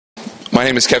My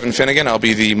name is Kevin Finnegan. I'll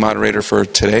be the moderator for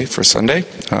today, for Sunday.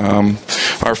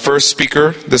 Our first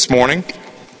speaker this morning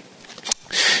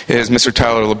is Mr.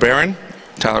 Tyler LeBaron.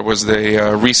 Tyler was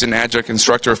the recent adjunct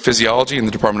instructor of physiology in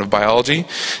the Department of Biology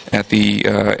at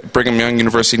the Brigham Young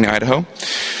University in Idaho.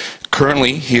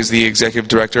 Currently, he is the executive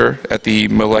director at the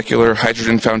Molecular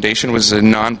Hydrogen Foundation, which is a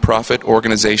non-profit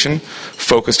organization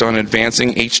focused on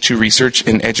advancing H2 research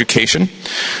in education.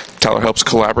 Tyler helps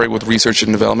collaborate with research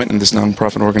and development in this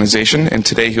non-profit organization, and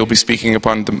today he'll be speaking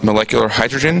upon the molecular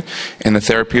hydrogen and the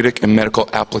therapeutic and medical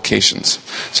applications.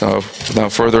 So,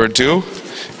 without further ado,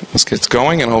 let's get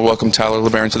going, and I'll welcome Tyler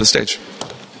LeBaron to the stage.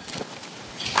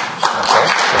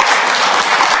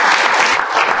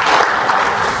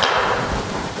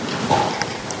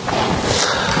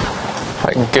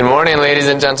 Good morning, ladies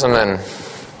and gentlemen.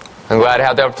 I'm glad to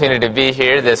have the opportunity to be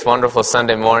here this wonderful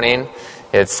Sunday morning.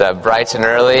 It's bright and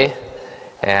early,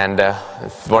 and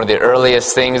one of the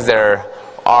earliest things there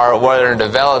were in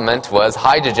development was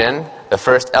hydrogen, the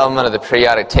first element of the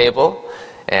periodic table,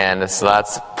 and so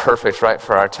that's perfect right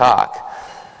for our talk.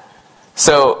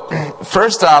 So,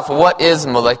 first off, what is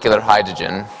molecular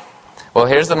hydrogen? Well,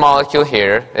 here's the molecule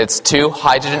here. It's two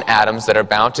hydrogen atoms that are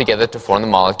bound together to form the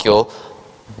molecule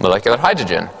molecular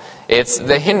hydrogen. It's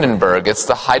the Hindenburg. It's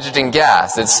the hydrogen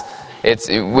gas.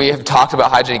 We have talked about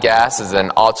hydrogen gas as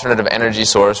an alternative energy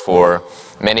source for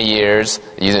many years,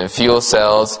 using fuel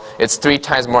cells. It's 3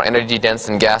 times more energy dense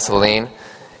than gasoline.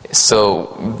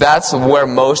 So that's where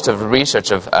most of the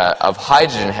research of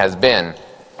hydrogen has been.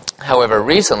 However,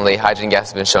 recently, hydrogen gas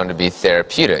has been shown to be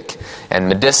therapeutic and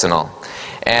medicinal.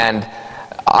 And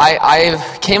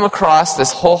I came across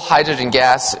this whole hydrogen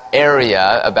gas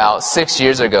area about 6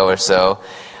 years ago or so,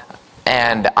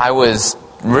 and I was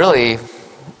really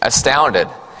astounded.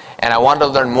 And I wanted to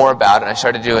learn more about it, and I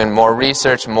started doing more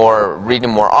research,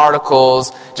 reading more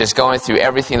articles, just going through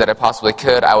everything that I possibly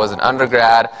could. I was an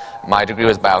undergrad. My degree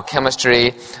was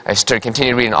biochemistry. I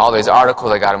continued reading all these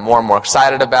articles. I got more and more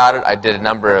excited about it. I did a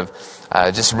number of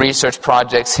just research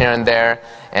projects here and there.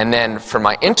 And then for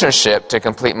my internship to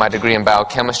complete my degree in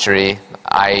biochemistry,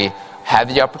 I had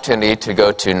the opportunity to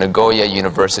go to Nagoya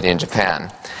University in Japan.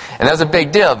 And that was a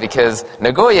big deal because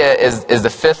Nagoya is the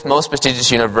 5th most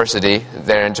prestigious university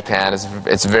there in Japan.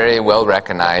 It's very well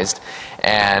recognized.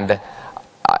 And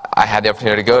I had the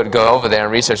opportunity to go over there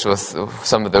and research with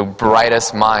some of the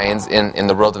brightest minds in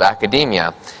the world of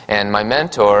academia. And my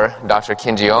mentor, Dr.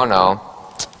 Kinji Ono,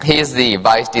 he is the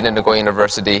vice dean of Nagoya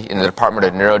University in the Department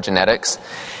of Neurogenetics.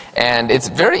 And it's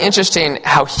very interesting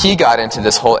how he got into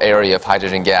this whole area of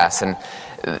hydrogen gas. And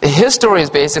his story is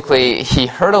basically, he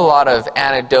heard a lot of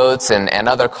anecdotes and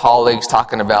other colleagues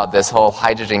talking about this whole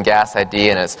hydrogen gas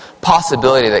idea and its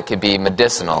possibility that it could be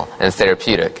medicinal and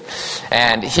therapeutic.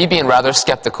 And he being rather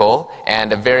skeptical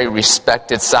and a very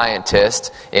respected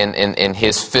scientist in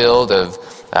his field of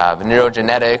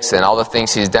neurogenetics and all the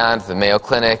things he's done at the Mayo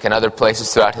Clinic and other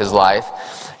places throughout his life,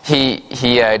 he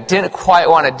didn't quite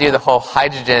want to do the whole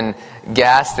hydrogen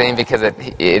gas thing because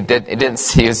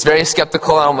he was very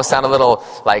skeptical and almost sounded a little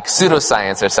like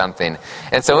pseudoscience or something.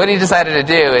 And so what he decided to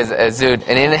do is do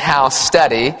an in-house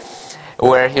study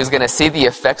where he was going to see the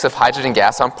effects of hydrogen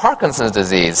gas on Parkinson's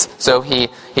disease. So he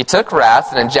took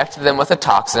rats and injected them with a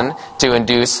toxin to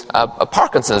induce a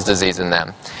Parkinson's disease in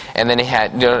them. And then he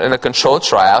had, in a controlled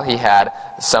trial, he had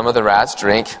some of the rats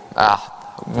drink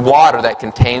water that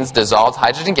contains dissolved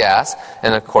hydrogen gas,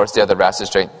 and of course the other rats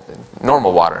just drink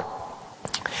normal water.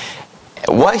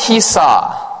 What he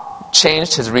saw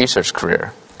changed his research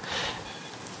career,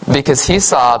 because he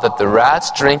saw that the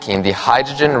rats drinking the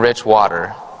hydrogen-rich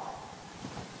water,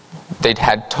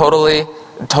 it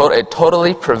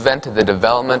totally prevented the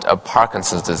development of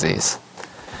Parkinson's disease.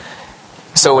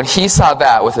 So when he saw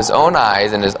that with his own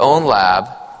eyes in his own lab,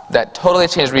 that totally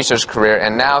changed research career,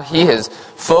 and now he is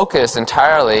focused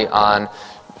entirely on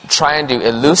trying to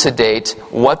elucidate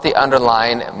what the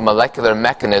underlying molecular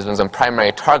mechanisms and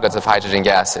primary targets of hydrogen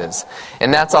gas is.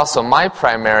 And that's also my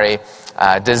primary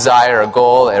desire or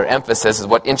goal or emphasis, is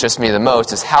what interests me the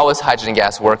most, is how is hydrogen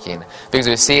gas working? Because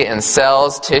we see it in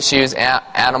cells, tissues,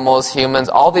 animals, humans,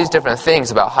 all these different things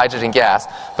about hydrogen gas,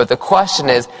 but the question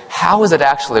is, how is it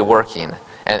actually working?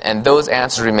 And those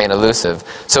answers remain elusive.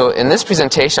 So in this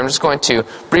presentation, I'm just going to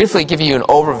briefly give you an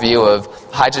overview of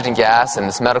hydrogen gas and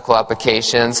its medical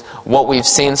applications, what we've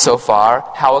seen so far,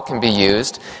 how it can be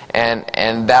used, and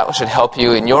that should help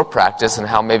you in your practice and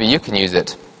how maybe you can use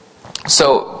it.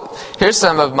 So here's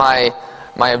some of my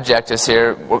objectives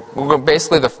here. We're going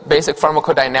basically the basic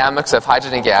pharmacodynamics of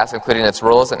hydrogen gas, including its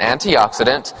role as an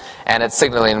antioxidant and its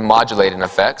signaling and modulating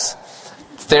effects.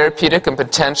 therapeutic and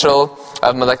potential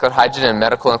of molecular hydrogen in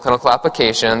medical and clinical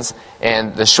applications,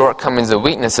 and the shortcomings and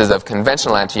weaknesses of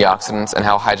conventional antioxidants and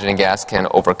how hydrogen gas can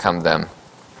overcome them.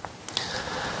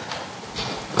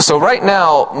 So right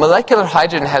now, molecular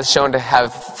hydrogen has shown to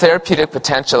have therapeutic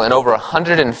potential in over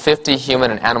 150 human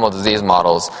and animal disease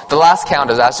models. The last count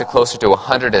is actually closer to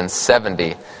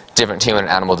 170 different human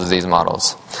and animal disease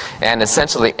models. And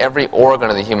essentially every organ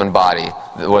of the human body,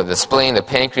 the spleen, the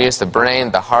pancreas, the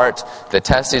brain, the heart, the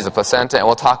testes, the placenta, and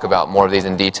we'll talk about more of these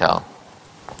in detail.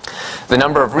 The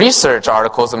number of research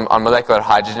articles on molecular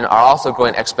hydrogen are also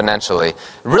growing exponentially. It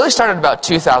really started about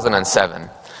 2007.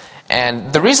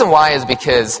 And the reason why is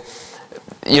because,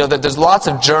 there's lots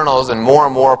of journals and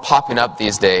more popping up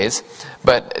these days.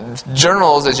 But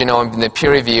journals, as you know, in the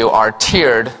peer review are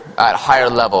tiered at higher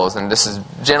levels, and this is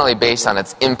generally based on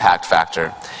its impact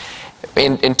factor.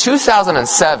 In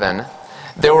 2007,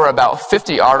 there were about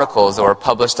 50 articles that were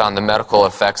published on the medical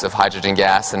effects of hydrogen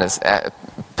gas and its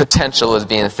potential as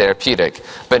being therapeutic.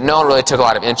 But no one really took a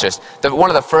lot of interest. One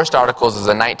of the first articles was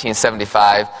in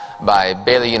 1975 by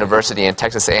Baylor University and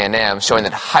Texas A&M showing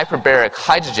that hyperbaric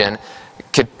hydrogen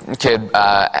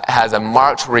has a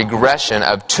marked regression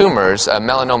of tumors,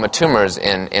 melanoma tumors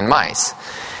in mice.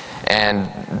 And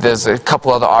there's a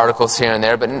couple other articles here and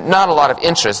there, but not a lot of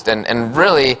interest. And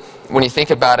really, when you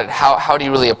think about it, how do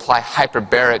you really apply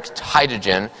hyperbaric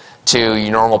hydrogen to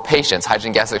your normal patients?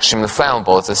 Hydrogen gas is extremely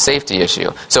flammable. It's a safety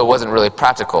issue. So it wasn't really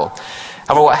practical.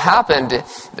 However, what happened,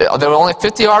 there were only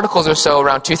 50 articles or so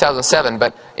around 2007,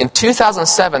 but in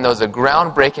 2007 there was a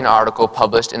groundbreaking article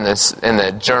published in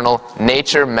the journal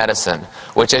Nature Medicine,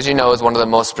 which, as you know, is one of the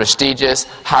most prestigious,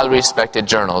 highly respected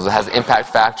journals. It has an impact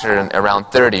factor in around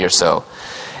 30 or so.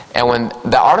 And when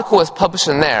the article was published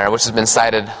in there, which has been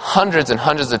cited hundreds and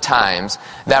hundreds of times,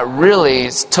 that really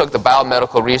took the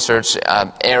biomedical research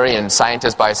area and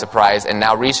scientists by surprise, and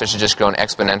now research has just grown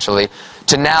exponentially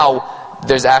to now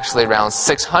there's actually around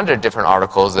 600 different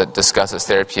articles that discuss its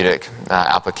therapeutic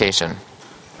application.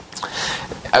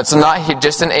 It's not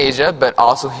just in Asia, but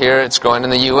also here it's growing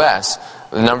in the U.S.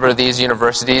 A number of these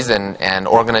universities and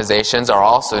organizations are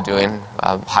also doing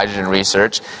hydrogen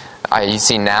research. You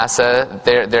see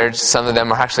NASA, some of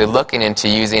them are actually looking into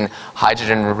using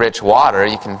hydrogen-rich water.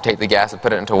 You can take the gas and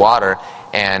put it into water,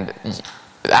 and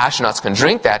the astronauts can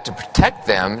drink that to protect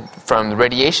them from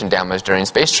radiation damage during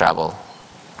space travel.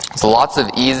 So lots of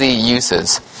easy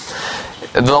uses.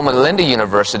 At Loma Linda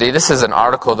University, this is an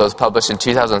article that was published in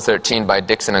 2013 by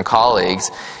Dixon and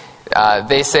colleagues.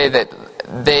 They say that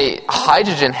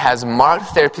hydrogen has marked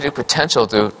therapeutic potential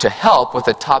to help with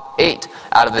the top 8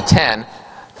 out of the 10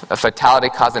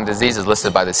 fatality-causing diseases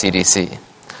listed by the CDC.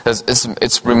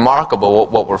 It's remarkable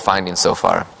what we're finding so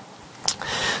far.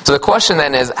 So the question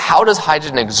then is, how does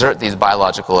hydrogen exert these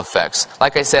biological effects?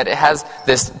 Like I said, it has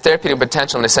this therapeutic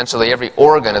potential in essentially every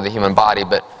organ of the human body,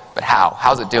 but how?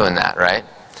 How's it doing that, right?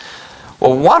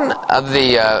 Well, one of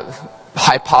the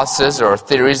hypotheses or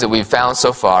theories that we've found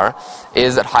so far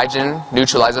is that hydrogen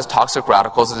neutralizes toxic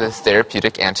radicals as a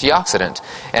therapeutic antioxidant.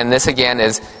 And this again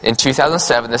is in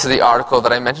 2007. This is the article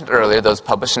that I mentioned earlier that was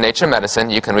published in Nature Medicine.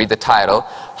 You can read the title.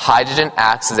 Hydrogen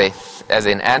acts as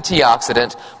an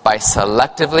antioxidant by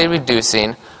selectively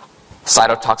reducing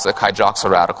cytotoxic hydroxyl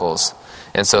radicals.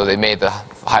 And so they made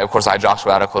of course, hydroxyl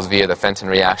radicals via the Fenton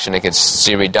reaction. It could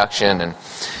see reduction, and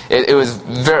it was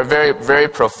very, very, very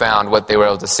profound what they were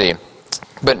able to see.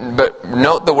 But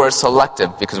note the word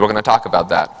selective, because we're going to talk about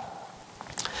that.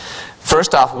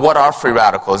 First off, what are free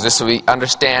radicals? Just so we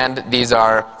understand,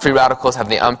 free radicals have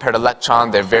the unpaired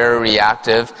electron. They're very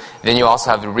reactive. Then you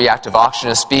also have the reactive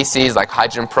oxygen species like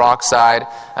hydrogen peroxide,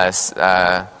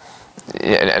 a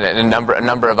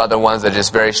number of other ones that are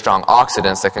just very strong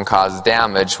oxidants that can cause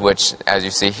damage, which, as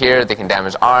you see here, they can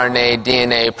damage RNA,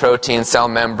 DNA, protein, cell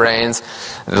membranes,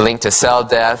 linked to cell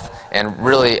death, and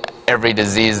really every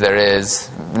disease there is,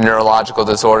 neurological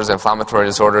disorders, inflammatory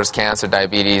disorders, cancer,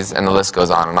 diabetes, and the list goes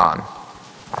on and on.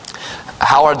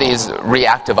 How are these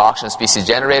reactive oxygen species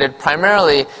generated?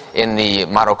 Primarily in the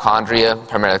mitochondria,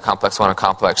 primarily complex 1 and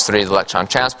complex 3, the electron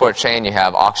transport chain. You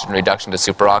have oxygen reduction to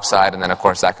superoxide, and then of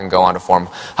course that can go on to form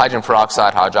hydrogen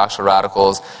peroxide, hydroxyl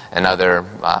radicals, and other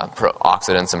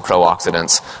oxidants and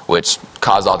pro-oxidants, which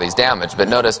cause all these damage. But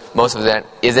notice most of that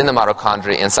is in the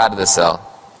mitochondria inside of the cell.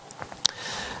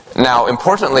 Now,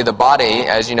 importantly, the body,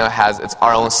 as you know, has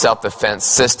our own self-defense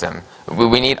system.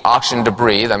 We need oxygen to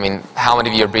breathe. I mean, how many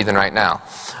of you are breathing right now?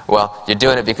 Well, you're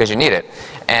doing it because you need it.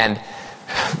 And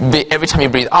every time you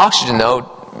breathe oxygen,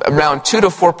 though, around 2 to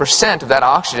 4% of that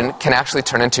oxygen can actually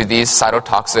turn into these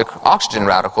cytotoxic oxygen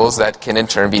radicals that can in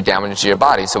turn be damaging to your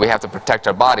body. So we have to protect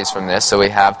our bodies from this. So we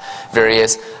have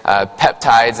various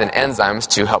peptides and enzymes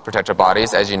to help protect our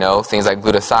bodies. As you know, things like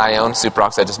glutathione,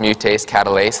 superoxide dismutase,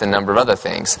 catalase, and a number of other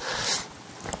things.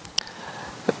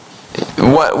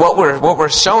 What we're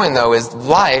showing, though, is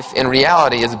life in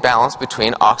reality is balanced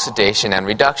between oxidation and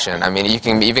reduction. I mean, you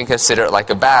can even consider it like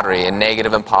a battery, a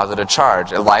negative and positive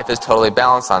charge. Life is totally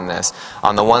balanced on this.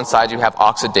 On the one side, you have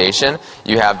oxidation.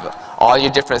 You have all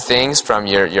your different things from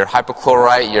your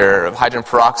hypochlorite, your hydrogen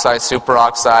peroxide,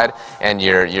 superoxide, and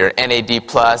your NAD+,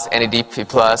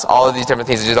 NADP+, all of these different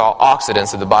things are just all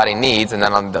oxidants that the body needs. And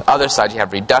then on the other side, you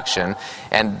have reduction.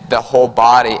 And the whole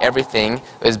body, everything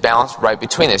is balanced right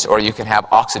between this. Or you can have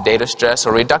oxidative stress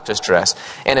or reductive stress.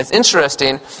 And it's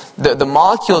interesting, the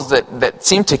molecules that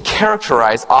seem to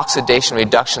characterize oxidation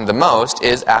reduction the most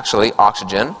is actually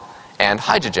oxygen and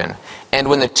hydrogen. And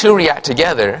when the two react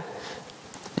together,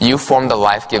 you form the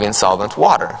life-giving solvent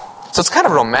water. So it's kind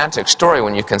of a romantic story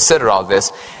when you consider all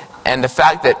this. And the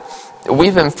fact that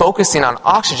we've been focusing on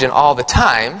oxygen all the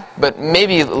time, but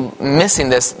maybe missing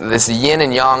this yin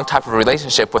and yang type of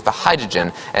relationship with the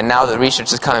hydrogen. And now the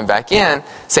research is coming back in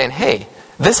saying, hey,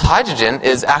 this hydrogen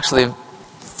is actually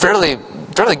fairly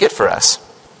good for us.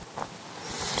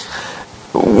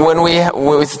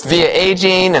 Via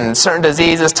aging and certain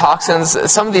diseases,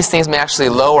 toxins, some of these things may actually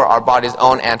lower our body's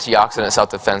own antioxidant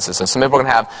self-defense system. So maybe we're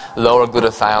going to have lower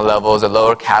glutathione levels or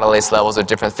lower catalase levels or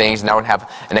different things. Now we're going to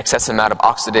have an excessive amount of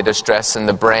oxidative stress in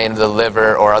the brain, the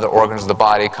liver, or other organs of the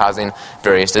body causing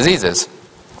various diseases.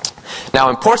 Now,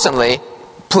 importantly,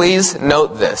 please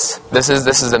note this. This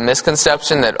is a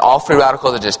misconception that all free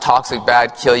radicals are just toxic,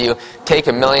 bad, kill you. Take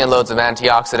a million loads of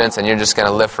antioxidants and you're just going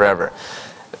to live forever.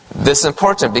 This is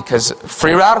important because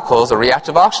free radicals, or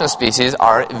reactive oxygen species,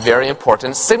 are very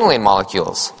important signaling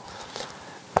molecules.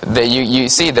 You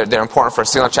see that they're important for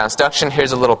signal transduction.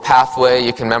 Here's a little pathway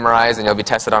you can memorize, and you'll be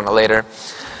tested on it later.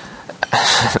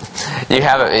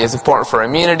 It's important for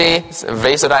immunity,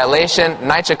 vasodilation,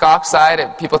 nitric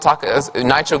oxide. People talk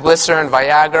nitroglycerin,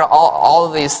 Viagra. All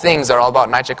of these things are all about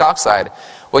nitric oxide.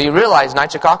 Well, you realize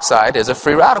nitric oxide is a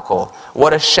free radical.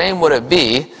 What a shame would it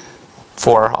be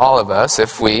for all of us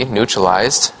if we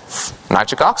neutralized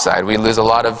nitric oxide. We lose a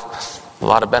lot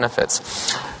of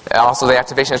benefits. Also, the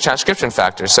activation of transcription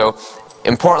factors. So,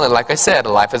 importantly, like I said,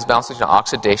 life is balanced between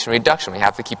oxidation and reduction. We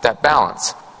have to keep that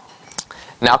balance.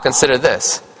 Now consider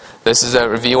this. This is a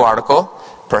review article.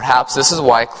 Perhaps this is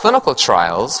why clinical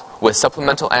trials with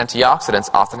supplemental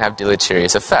antioxidants often have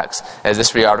deleterious effects. As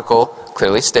this review article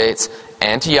clearly states,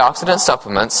 antioxidant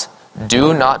supplements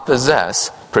do not possess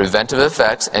preventive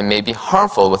effects and may be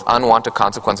harmful with unwanted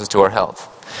consequences to our health.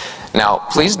 Now,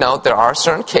 please note there are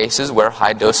certain cases where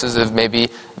high doses of maybe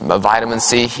vitamin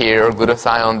C here or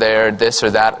glutathione there, this or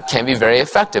that, can be very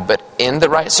effective, but in the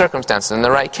right circumstances, in the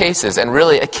right cases, and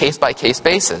really a case-by-case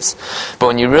basis. But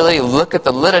when you really look at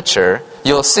the literature,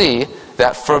 you'll see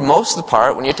that for most of the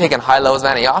part, when you're taking high levels of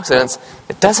antioxidants,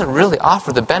 it doesn't really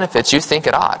offer the benefits you think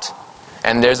it ought.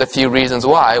 And there's a few reasons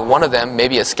why. One of them,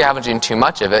 maybe it's scavenging too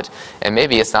much of it, and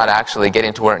maybe it's not actually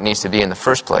getting to where it needs to be in the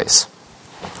first place.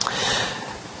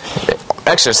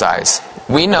 Exercise.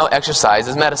 We know exercise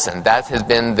is medicine. That has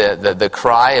been the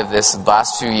cry of this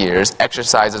last few years.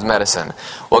 Exercise is medicine.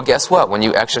 Well, guess what? When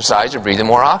you exercise, you're breathing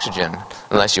more oxygen.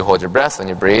 Unless you hold your breath when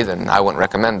you breathe, and I wouldn't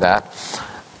recommend that.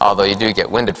 Although you do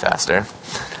get winded faster.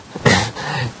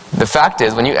 The fact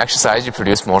is, when you exercise, you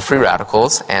produce more free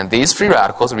radicals, and these free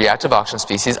radicals, reactive oxygen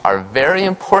species, are very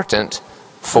important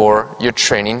for your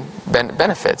training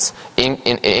benefits.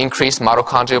 Increased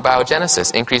mitochondrial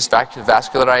biogenesis, increased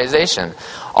vascularization.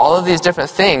 All of these different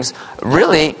things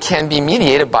really can be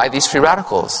mediated by these free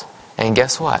radicals. And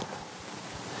guess what?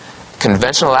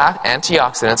 Conventional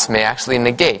antioxidants may actually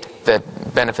negate the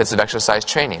benefits of exercise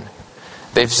training.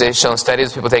 They've shown studies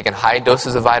of people taking high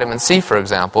doses of vitamin C, for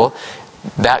example,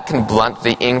 that can blunt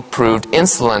the improved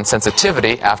insulin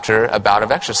sensitivity after a bout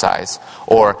of exercise.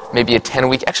 Or maybe a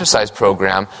 10-week exercise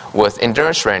program with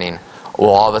endurance training.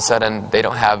 Well, all of a sudden, they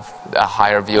don't have a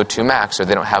higher VO2 max, or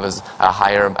they don't have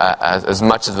as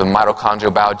much of the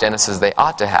mitochondrial biogenesis as they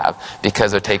ought to have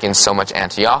because they're taking so much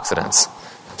antioxidants.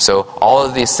 So all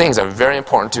of these things are very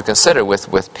important to consider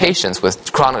with patients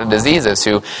with chronic diseases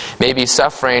who may be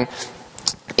suffering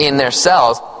in their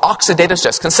cells oxidative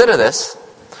stress. Consider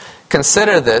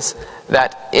this,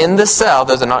 that in the cell,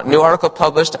 there's a new article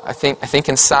published, I think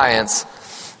in Science,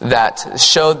 that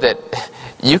showed that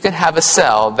you can have a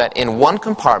cell that in one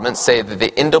compartment, say the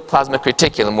endoplasmic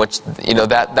reticulum, which, you know,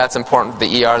 that's important,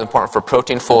 the ER is important for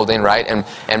protein folding, right?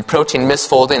 And protein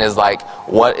misfolding is like,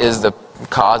 what is the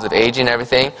cause of aging and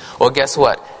everything? Well, guess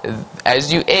what?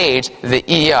 As you age, the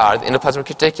ER, the endoplasmic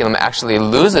reticulum, actually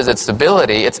loses its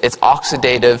stability, its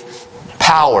oxidative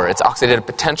power, its oxidative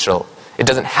potential. It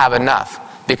doesn't have enough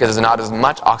because there's not as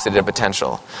much oxidative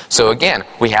potential. So again,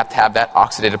 we have to have that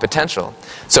oxidative potential.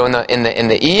 So in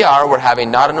the ER, we're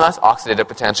having not enough oxidative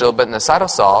potential, but in the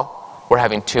cytosol, we're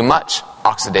having too much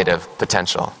oxidative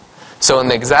potential. So in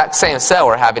the exact same cell,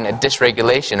 we're having a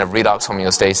dysregulation of redox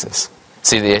homeostasis.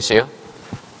 See the issue?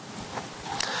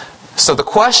 So the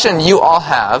question you all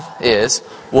have is,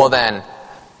 well then,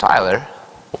 Tyler,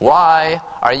 why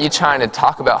are you trying to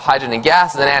talk about hydrogen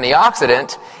gas as an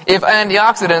antioxidant if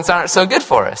antioxidants aren't so good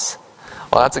for us?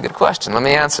 Well, that's a good question. Let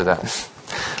me answer that.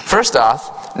 First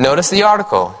off, notice the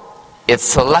article. It's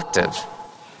selective.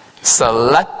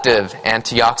 Selective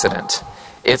antioxidant.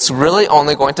 It's really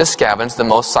only going to scavenge the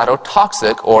most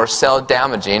cytotoxic or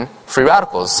cell-damaging free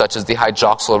radicals, such as the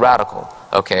hydroxyl radical.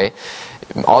 Okay?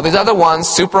 All these other ones,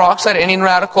 superoxide, anion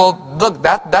radical, look,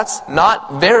 that's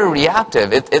not very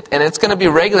reactive. And it's going to be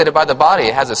regulated by the body.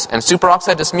 It has and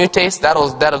superoxide dismutase,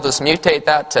 that'll dismutate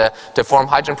that to form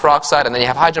hydrogen peroxide, and then you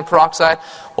have hydrogen peroxide.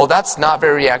 Well, that's not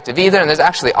very reactive either, and there's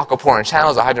actually aquaporin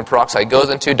channels that hydrogen peroxide goes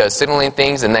into, does signaling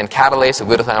things, and then catalase, the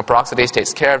glutathione peroxidase,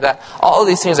 takes care of that. All of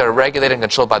these things are regulated and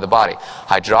controlled by the body.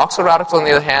 Hydroxyl radicals, on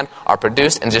the other hand, are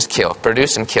produced and just kill.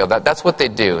 Produce and kill. That's what they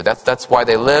do. That's why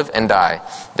they live and die.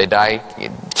 They die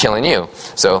killing you.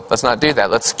 So let's not do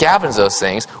that. Let's scavenge those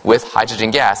things with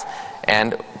hydrogen gas.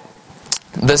 And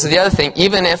this is the other thing.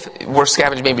 Even if we're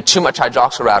scavenging maybe too much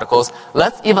hydroxyl radicals,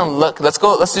 let's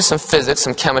do some physics,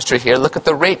 some chemistry here. Look at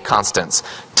the rate constants.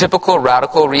 Typical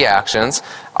radical reactions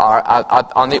are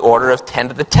on the order of 10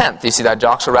 to the 10th. You see the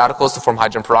hydroxyl radicals to form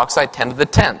hydrogen peroxide, 10 to the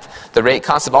 10th. The rate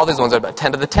constant of all these ones are about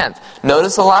 10 to the 10th.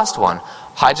 Notice the last one.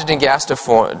 Hydrogen gas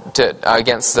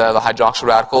against the hydroxyl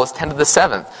radical is 10 to the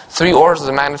 7th, 3 orders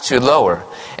of magnitude lower.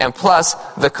 And plus,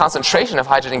 the concentration of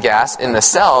hydrogen gas in the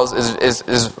cells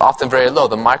is often very low,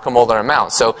 the micromolar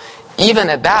amount. So even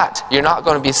at that, you're not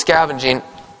going to be scavenging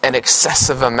an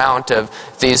excessive amount of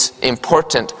these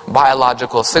important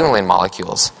biological signaling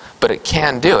molecules. But it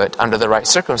can do it under the right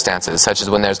circumstances, such as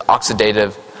when there's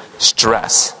oxidative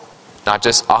stress. Not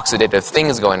just oxidative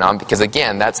things going on, because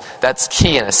again, that's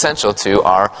key and essential to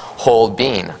our whole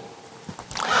being.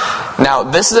 Now,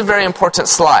 this is a very important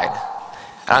slide.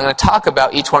 And I'm going to talk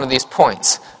about each one of these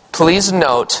points. Please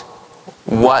note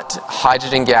what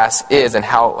hydrogen gas is and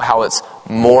how it's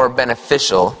more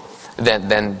beneficial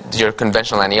than your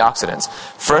conventional antioxidants.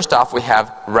 First off, we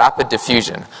have rapid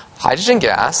diffusion. Hydrogen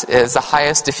gas is the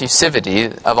highest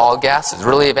diffusivity of all gases,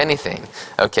 really of anything.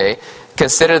 Okay?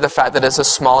 Consider the fact that it's the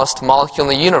smallest molecule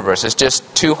in the universe. It's just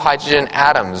 2 hydrogen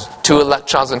atoms, 2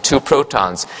 electrons and 2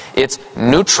 protons. It's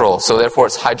neutral, so therefore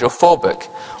it's hydrophobic.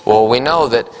 Well, we know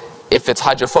that if it's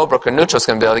hydrophobic or neutral, it's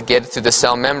going to be able to get through the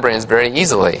cell membranes very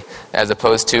easily, as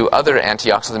opposed to other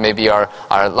antioxidants that maybe are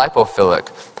lipophilic.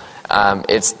 And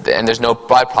there's no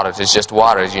byproduct, it's just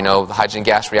water. As you know, the hydrogen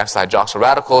gas reacts to hydroxyl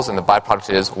radicals, and the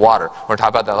byproduct is water. We're going to talk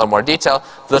about that in a little more detail.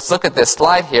 Let's look at this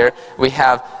slide here. We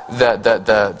have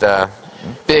the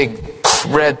big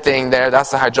red thing there, that's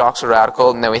the hydroxyl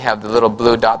radical, and then we have the little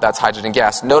blue dot, that's hydrogen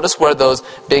gas. Notice where those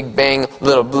big bang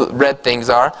little red things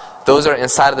are. Those are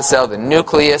inside of the cell, the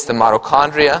nucleus, the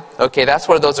mitochondria. Okay, that's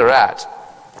where those are at.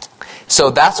 So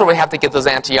that's where we have to get those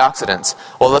antioxidants.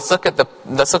 Well, let's look at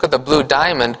the blue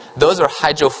diamond. Those are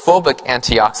hydrophobic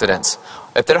antioxidants.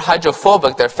 If they're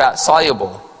hydrophobic, they're fat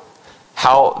soluble.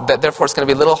 Therefore, it's going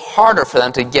to be a little harder for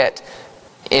them to get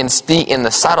in the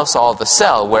cytosol of the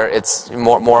cell, where it's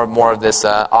more of this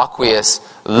aqueous,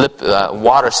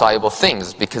 water-soluble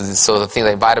things. So the thing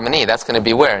like vitamin E, that's going to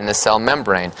be where? In the cell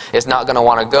membrane. It's not going to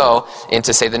want to go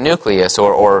into, say, the nucleus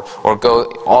or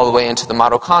go all the way into the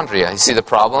mitochondria. You see the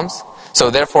problems? So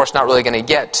therefore, it's not really going to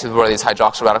get to where these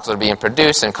hydroxyl radicals are being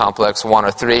produced in complex 1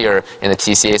 or 3 or in the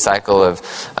TCA cycle of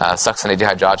succinate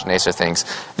dehydrogenase or things.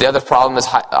 The other problem is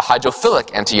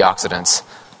hydrophilic antioxidants.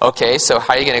 Okay, so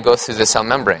how are you going to go through the cell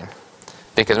membrane?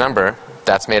 Because remember,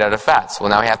 that's made out of fats. Well,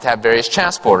 now we have to have various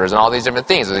transporters and all these different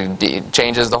things. It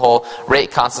changes the whole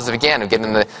rate constants of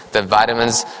getting the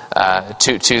vitamins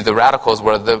to the radicals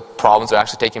where the problems are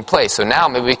actually taking place. So now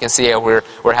maybe we can see how we're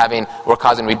causing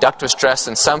reductive stress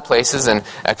in some places and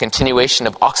a continuation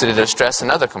of oxidative stress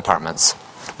in other compartments.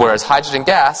 Whereas hydrogen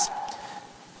gas,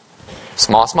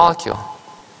 smallest molecule.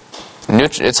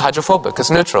 It's hydrophobic, it's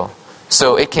neutral.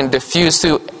 So it can diffuse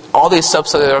through all these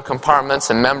subcellular compartments,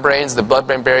 the membranes, the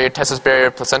blood-brain barrier, testis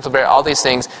barrier, placental barrier, all these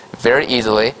things very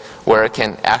easily, where it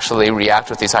can actually react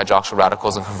with these hydroxyl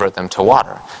radicals and convert them to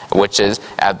water, which is,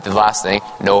 the last thing,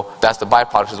 that's the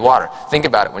byproduct is water. Think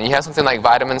about it. When you have something like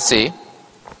vitamin C,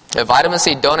 if vitamin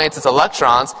C donates its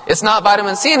electrons, it's not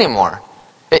vitamin C anymore.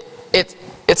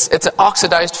 It's an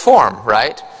oxidized form,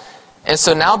 right? And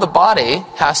so now the body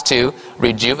has to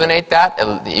rejuvenate that,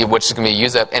 which is going to be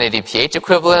use up NADPH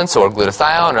equivalents or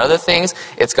glutathione or other things.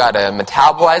 It's got to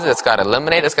metabolize it. It's got to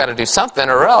eliminate it. It's got to do something,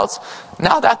 or else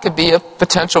now that could be a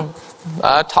potential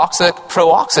toxic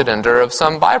pro-oxidant or of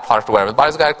some byproduct or whatever. The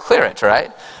body's got to clear it,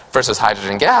 right? Versus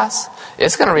hydrogen gas,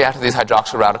 it's going to react with these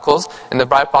hydroxyl radicals, and the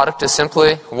byproduct is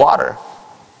simply water.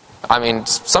 I mean,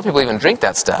 some people even drink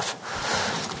that stuff.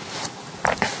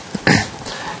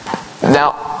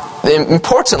 Now,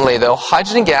 importantly, though,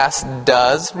 hydrogen gas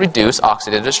does reduce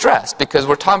oxidative stress, because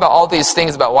we're talking about all these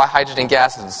things about why hydrogen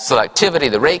gas is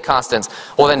selectivity, the rate constants.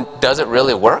 Well, then, does it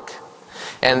really work?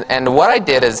 And what I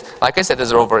did is, like I said,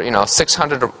 there's over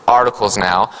 600 articles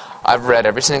now. I've read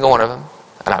every single one of them,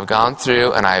 and I've gone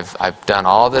through, and I've done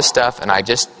all this stuff, and I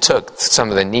just took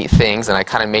some of the neat things, and I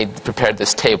kind of prepared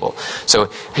this table. So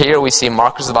here we see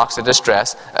markers of oxidative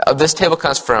stress. This table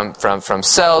comes from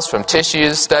cells, from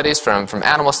tissues studies, from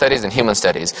animal studies, and human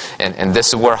studies. And this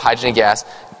is where hydrogen gas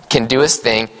can do its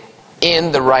thing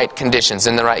in the right conditions,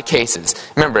 in the right cases.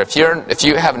 Remember, if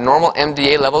you have normal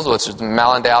MDA levels, which is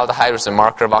malondialdehyde, which is a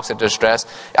marker of oxidative stress,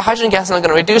 hydrogen gas is not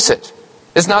going to reduce it.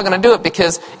 It's not going to do it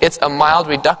because it's a mild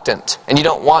reductant, and you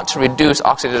don't want to reduce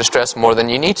oxidative stress more than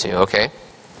you need to, okay?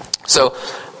 So,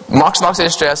 markers of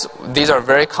oxidative stress, these are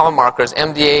very common markers.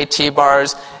 MDA,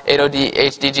 T-bars, 8OD,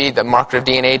 HDG, the marker of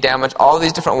DNA damage, all of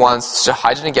these different ones,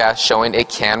 hydrogen gas showing it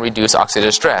can reduce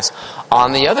oxidative stress.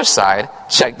 On the other side,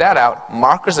 check that out,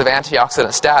 markers of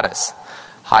antioxidant status.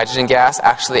 Hydrogen gas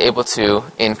actually able to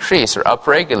increase or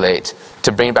upregulate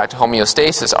to bring back to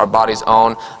homeostasis our body's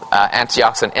own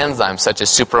antioxidant enzymes such as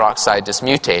superoxide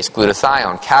dismutase,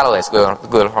 glutathione, catalase,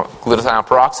 glutathione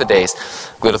peroxidase,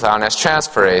 glutathione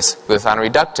S-transferase, glutathione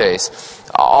reductase.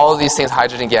 All of these things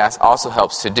hydrogen gas also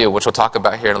helps to do, which we'll talk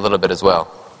about here in a little bit as well.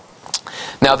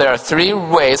 Now, there are three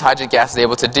ways hydrogen gas is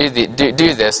able to do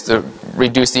this to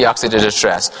reduce the oxidative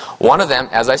stress. One of them,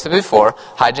 as I said before,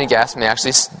 hydrogen gas may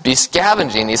actually be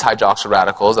scavenging these hydroxyl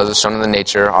radicals, as is shown in the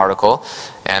Nature article.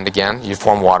 And again, you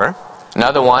form water.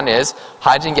 Another one is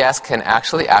hydrogen gas can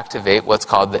actually activate what's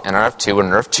called the NRF2 or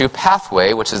NRF2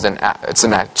 pathway, which is it's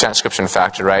a transcription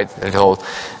factor, right? The whole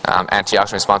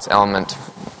antioxidant response element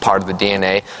part of the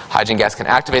DNA. Hydrogen gas can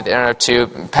activate the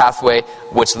NRF2 pathway,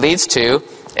 which leads to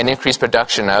an increased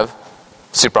production of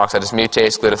superoxide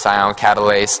dismutase, glutathione,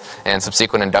 catalase, and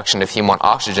subsequent induction of heme-1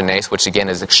 oxygenase, which again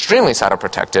is extremely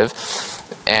cytoprotective.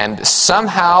 And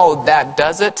somehow that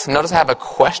does it. Notice I have a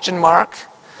question mark.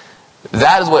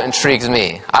 That is what intrigues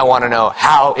me. I want to know,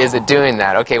 how is it doing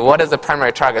that? Okay, what is the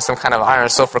primary target? Some kind of iron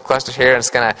sulfur cluster here, and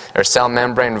it's going to, or cell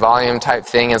membrane volume type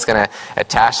thing, and it's going to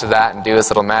attach to that and do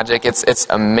its little magic. It's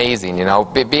amazing, you know.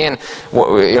 I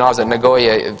was at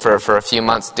Nagoya for a few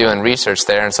months doing research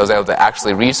there, and so I was able to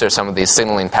actually research some of these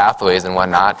signaling pathways and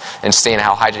whatnot, and seeing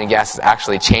how hydrogen gas is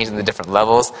actually changing the different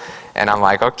levels. And I'm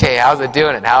like, okay, how's it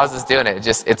doing it? How is this doing it?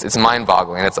 It's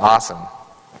mind-boggling. It's awesome.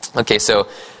 Okay, so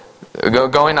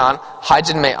going on,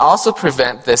 hydrogen may also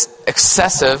prevent this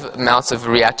excessive amounts of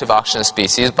reactive oxygen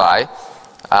species by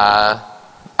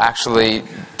actually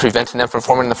preventing them from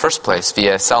forming in the first place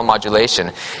via cell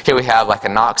modulation. Here we have like a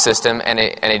NOx system,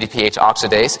 NADPH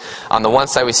oxidase. On the one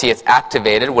side we see it's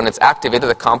activated. When it's activated,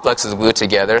 the complex is glued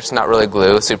together. It's not really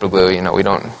glue, super glue, you know, we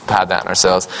don't have that in our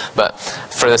cells. But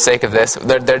for the sake of this,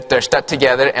 they're stuck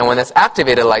together, and when it's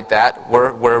activated like that,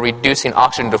 we're reducing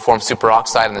oxygen to form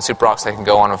superoxide, and the superoxide can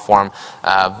go on and form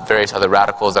various other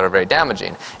radicals that are very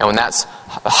damaging. And when that's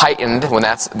heightened, when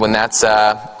that's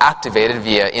activated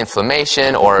via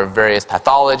inflammation or various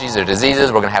pathologies or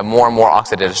diseases, we're going to have more and more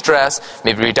oxidative stress,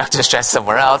 maybe reductive stress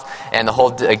somewhere else, and the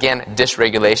whole, again,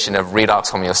 dysregulation of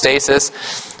redox homeostasis.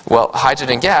 Well,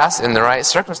 hydrogen gas, in the right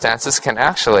circumstances, can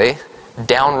actually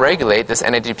downregulate this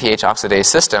NADPH oxidase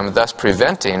system, thus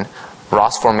preventing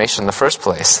ROS formation in the first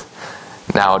place.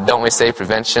 Now, don't we say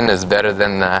prevention is better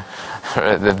than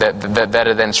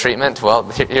better than treatment? Well,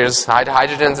 here's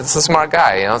hydrogen. It's a smart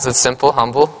guy. You know, it's simple,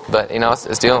 humble, but you know,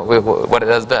 it's doing what it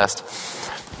does best.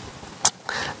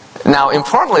 Now,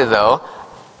 importantly, though,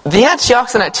 the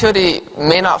antioxidant activity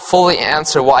may not fully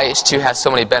answer why H2 has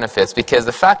so many benefits, because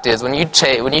the fact is, when you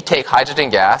take hydrogen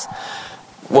gas,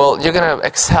 well, you're going to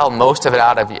exhale most of it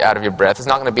out of your breath. It's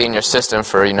not going to be in your system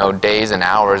for days and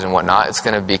hours and whatnot. It's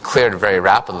going to be cleared very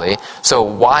rapidly. So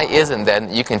why isn't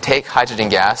then you can take hydrogen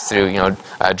gas through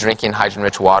drinking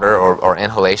hydrogen-rich water or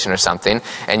inhalation or something,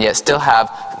 and yet still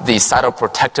have these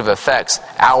cytoprotective effects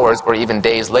hours or even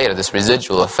days later, this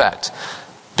residual effect?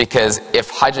 Because if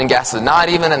hydrogen gas is not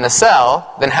even in the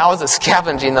cell, then how is it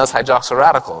scavenging those hydroxyl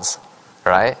radicals,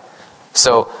 right?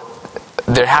 So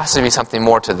there has to be something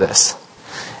more to this.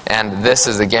 And this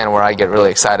is, again, where I get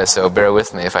really excited, so bear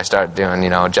with me if I start doing,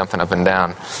 jumping up and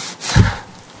down.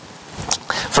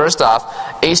 First off,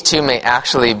 H2 may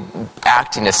actually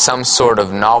acting as some sort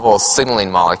of novel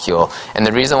signaling molecule. And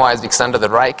the reason why is because under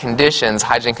the right conditions,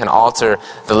 hydrogen can alter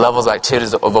the levels of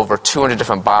activities of over 200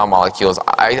 different biomolecules.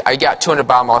 I got 200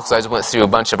 biomolecules. I just went through a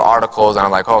bunch of articles, and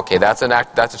I'm like, okay, that's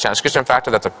a transcription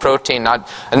factor, that's a protein, and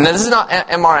this is not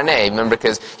mRNA, remember,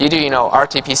 because you do,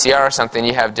 RT-PCR or something,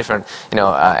 you have different,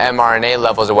 mRNA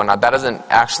levels or whatnot. That doesn't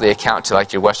actually account to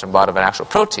like your Western blot of an actual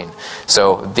protein.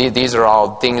 So these are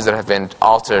all things that have been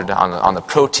altered on the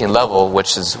protein level,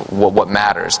 which is what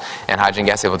matters. And hydrogen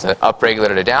gas is able to upregulate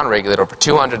or to downregulate over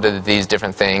 200 of these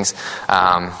different things.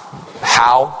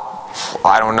 How?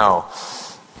 I don't know.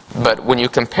 But when you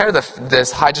compare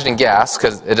this hydrogen gas,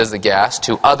 because it is a gas,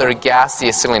 to other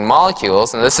gaseous signaling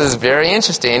molecules, and this is very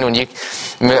interesting.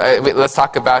 Let's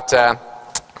talk about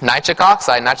nitric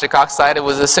oxide. Nitric oxide, it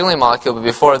was a signaling molecule, but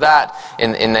before that,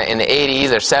 in the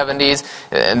 80s or 70s,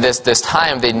 this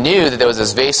time, they knew that there was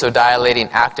this vasodilating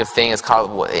active thing. It's called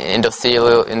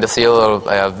endothelial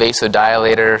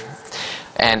vasodilator,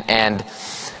 and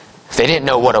they didn't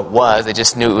know what it was. They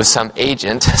just knew it was some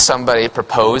agent. Somebody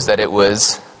proposed that it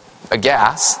was a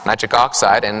gas, nitric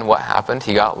oxide, and what happened?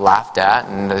 He got laughed at,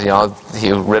 and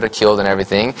he ridiculed and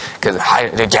everything, because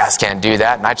the gas can't do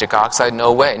that. Nitric oxide,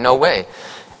 no way, no way.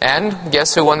 And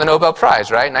guess who won the Nobel Prize,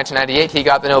 right? 1998, he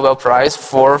got the Nobel Prize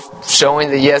for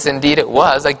showing that, yes, indeed, it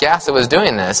was a gas that was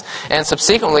doing this. And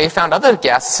subsequently, he found other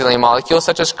gas-associated molecules,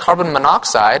 such as carbon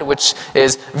monoxide, which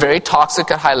is very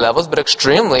toxic at high levels, but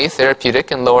extremely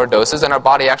therapeutic in lower doses. And our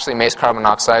body actually makes carbon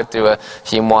monoxide through a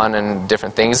heme-1 and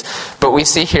different things. But we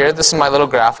see here, this is my little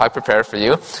graph I prepared for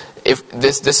you.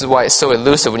 This is why it's so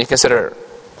elusive when you consider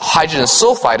hydrogen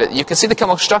sulfide. You can see the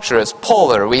chemical structure. It's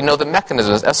polar. We know the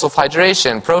mechanisms: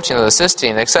 S-sulfhydration, protein, the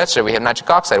cysteine, etc. We have nitric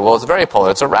oxide. Well, it's very polar.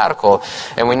 It's a radical.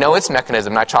 And we know its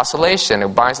mechanism: nitrosylation. It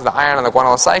binds to the iron on the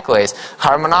guanylyl cyclase.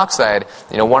 Carbon monoxide.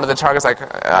 One of the targets, like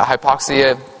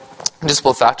hypoxia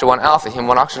disciple factor 1 alpha, heme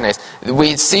 1 oxygenase.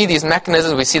 We see these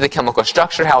mechanisms, we see the chemical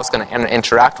structure, how it's going to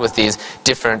interact with these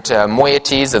different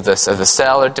moieties of the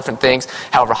cell or different things.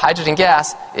 However, hydrogen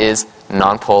gas is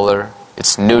nonpolar,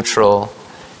 it's neutral.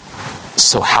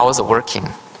 So how is it working?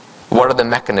 What are the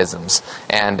mechanisms?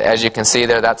 And as you can see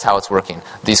there, that's how it's working.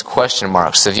 These question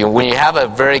marks. When you have a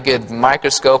very good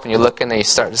microscope and you look in there, you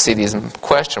start to see these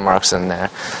question marks in there.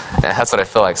 And that's what I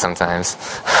feel like sometimes.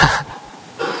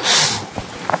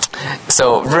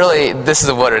 So really, this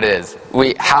is what it is.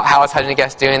 How is hydrogen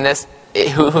gas doing this?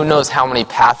 Who knows how many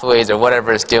pathways or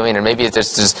whatever it's doing, or maybe it's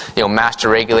just master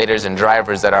regulators and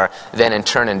drivers that are then in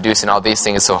turn inducing all these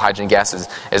things. So hydrogen gas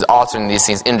is altering these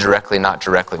things indirectly, not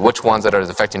directly. Which ones that are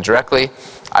affecting directly?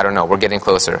 I don't know. We're getting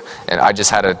closer. And I just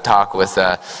had a talk with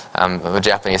a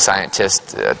Japanese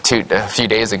scientist a few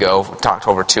days ago. We talked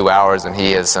over 2 hours, and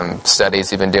he has some studies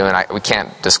he's been doing. We can't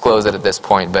disclose it at this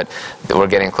point, but we're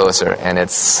getting closer, and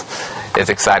it's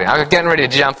exciting. I'm getting ready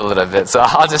to jump a little bit, so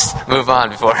I'll just move on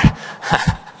before.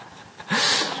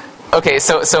 Okay,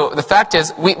 so the fact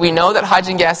is, we know that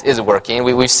hydrogen gas is working.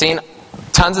 We've seen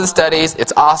tons of studies.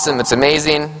 It's awesome. It's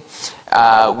amazing.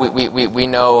 We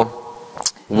know.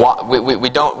 We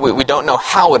don't know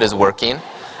how it is working,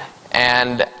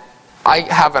 and I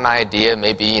have an idea.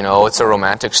 Maybe it's a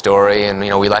romantic story, and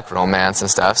we like romance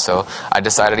and stuff. So I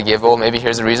decided to give. Well, maybe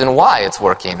here's the reason why it's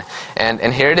working,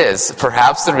 and here it is.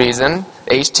 Perhaps the reason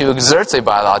H2 exerts a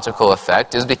biological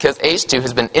effect is because H2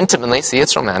 has been intimately,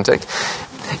 it's romantic,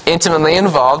 intimately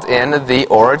involved in the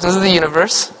origins of the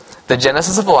universe, the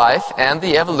genesis of life, and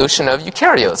the evolution of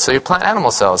eukaryotes, so your plant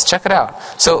animal cells. Check it out.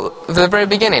 So, at the very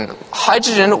beginning,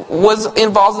 hydrogen was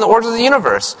involved in the origins of the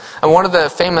universe. And one of the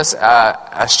famous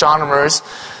astronomers,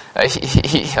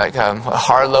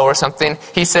 Harlow or something,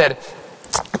 he said,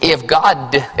 if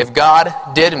God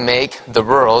did make the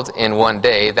world in one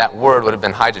day, that word would have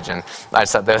been hydrogen. I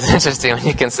just thought that was interesting when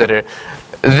you consider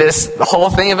the whole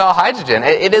thing about hydrogen.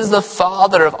 It is the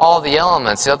father of all the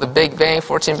elements. The Big Bang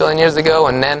 14 billion years ago,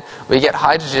 and then we get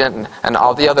hydrogen and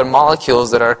all the other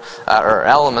molecules that are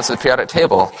elements of the periodic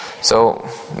table. So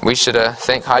we should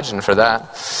thank hydrogen for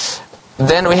that.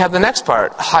 Then we have the next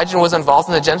part. Hydrogen was involved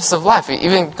in the genesis of life. We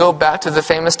even go back to the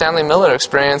famous Stanley Miller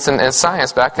experience in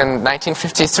science back in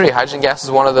 1953. Hydrogen gas is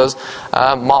one of those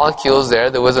molecules there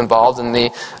that was involved in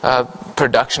the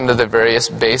production of the various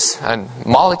base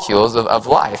molecules of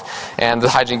life. And the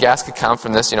hydrogen gas could come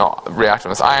from this, reaction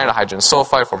with iron, a hydrogen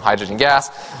sulfide, form hydrogen gas.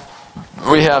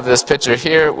 We have this picture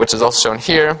here, which is also shown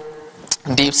here.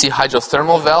 Deep sea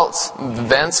hydrothermal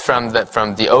vents from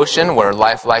the ocean, where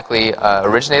life likely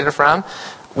originated from,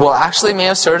 will actually may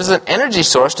have served as an energy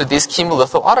source to these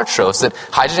chemolithic autotrophs. That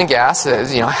hydrogen gas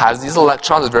has these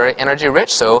electrons, is very energy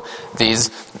rich, so these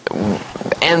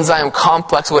enzyme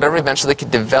complex, whatever, eventually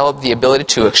could develop the ability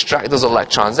to extract those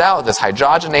electrons out, this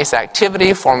hydrogenase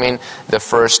activity, forming the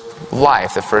first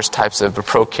life, the first types of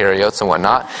prokaryotes and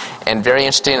whatnot. And very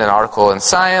interesting, an article in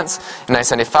Science in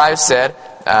 1975 said,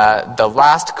 the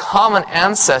last common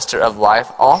ancestor of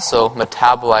life also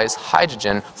metabolized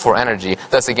hydrogen for energy,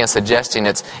 thus again suggesting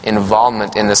its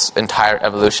involvement in this entire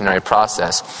evolutionary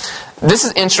process. This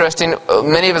is interesting.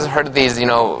 Many of us have heard of these,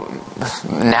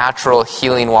 natural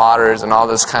healing waters and all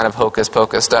this kind of hocus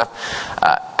pocus stuff.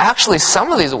 Actually,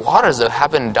 some of these waters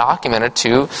have been documented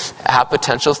to have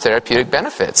potential therapeutic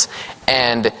benefits.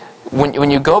 And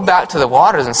when you go back to the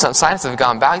waters, and some scientists have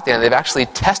gone back there and they've actually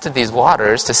tested these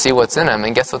waters to see what's in them,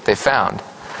 and guess what they found?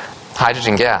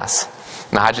 Hydrogen gas.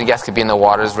 Now, hydrogen gas could be in the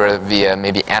waters via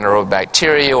maybe anaerobic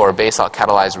bacteria or basalt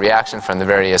catalyzed reaction from the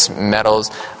various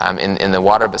metals in the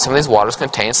water, but some of these waters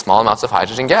contain small amounts of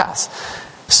hydrogen gas.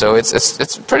 So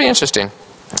it's pretty interesting.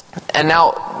 And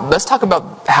now, let's talk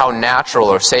about how natural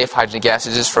or safe hydrogen gas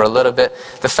is just for a little bit.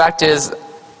 The fact is,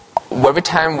 every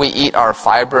time we eat our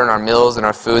fiber in our meals and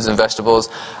our foods and vegetables,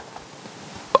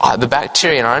 the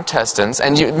bacteria in our intestines,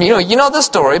 and you know the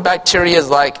story, bacteria is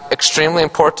like extremely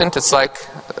important. It's like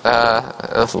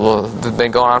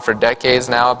been going on for decades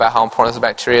now about how important this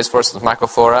bacteria is for us with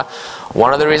microflora.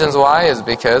 One of the reasons why is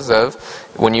because of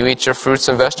when you eat your fruits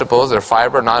and vegetables, or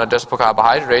fiber, non-digestible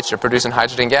carbohydrates, you're producing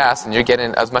hydrogen gas, and you're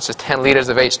getting as much as 10 liters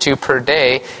of H2 per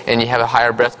day, and you have a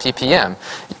higher breath ppm.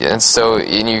 And so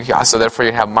therefore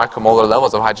you have micromolar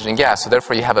levels of hydrogen gas. So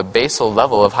therefore you have a basal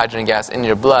level of hydrogen gas in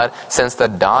your blood since the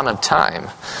dawn of time,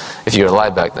 if you were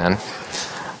alive back then.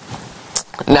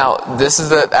 Now, this is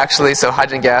so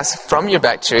hydrogen gas from your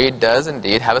bacteria does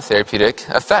indeed have a therapeutic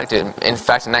effect. In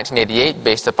fact, in 1988,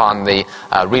 based upon the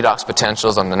redox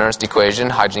potentials on the Nernst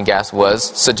equation, hydrogen gas was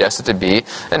suggested to be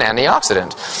an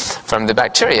antioxidant from the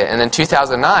bacteria. And in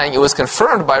 2009, it was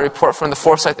confirmed by a report from the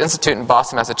Forsyth Institute in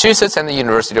Boston, Massachusetts, and the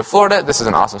University of Florida. This is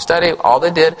an awesome study. All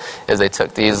they did is they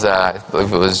took these, it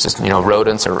was just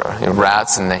rodents or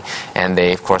rats, and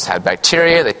they of course had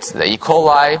bacteria, the E.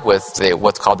 coli, with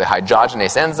what's called the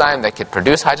hydrogenase enzyme that could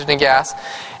produce hydrogen gas.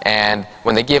 And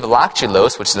when they give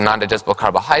lactulose, which is a non-digestible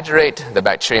carbohydrate, the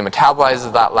bacteria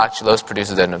metabolizes that lactulose,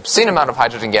 produces an obscene amount of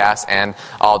hydrogen gas, and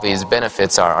all these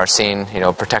benefits are seen,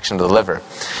 protection to the liver.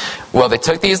 Well, they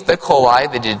took the E. coli,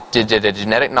 they did a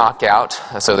genetic knockout,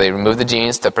 so they removed the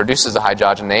genes that produces the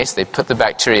hydrogenase, they put the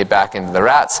bacteria back into the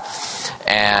rats,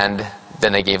 and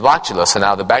then they gave lactulose. So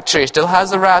now the bacteria still has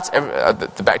the rats.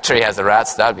 The bacteria has the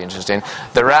rats. That would be interesting.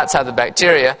 The rats have the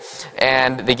bacteria,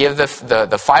 and they give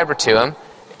the fiber to them.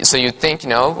 So you'd think,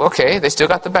 okay, they still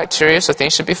got the bacteria, so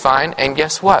things should be fine. And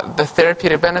guess what? The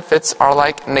therapeutic benefits are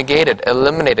like negated,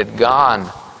 eliminated,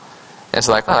 gone. And it's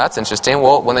like, oh, that's interesting.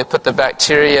 Well, when they put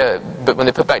bacteria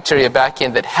back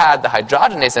in that had the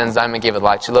hydrogenase enzyme and gave it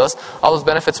lactulose, all those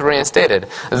benefits were reinstated,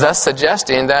 thus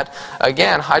suggesting that,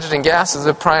 again, hydrogen gas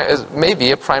is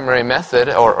maybe a primary method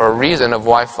or reason of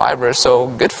why fiber is so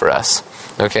good for us.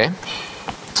 Okay.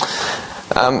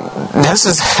 This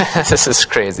is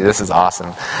crazy. This is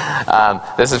awesome.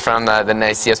 This is from the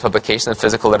NICS publication of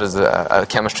Physical Letters,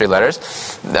 Chemistry Letters.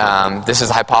 This is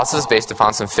a hypothesis based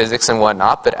upon some physics and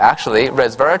whatnot, but actually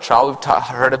resveratrol, we've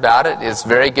heard about it, is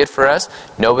very good for us.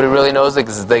 Nobody really knows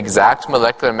the exact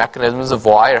molecular mechanisms of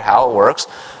why or how it works.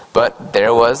 But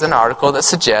there was an article that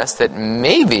suggests that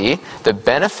maybe the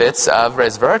benefits of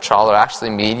resveratrol are actually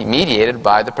mediated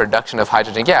by the production of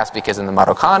hydrogen gas, because in the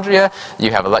mitochondria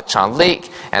you have electron leak,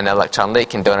 and the electron leak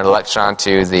can donate electron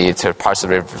to parts of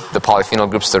the polyphenol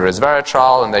groups of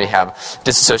resveratrol, and then you have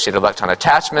dissociated electron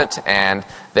attachment, and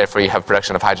therefore you have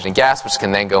production of hydrogen gas, which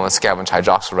can then go and scavenge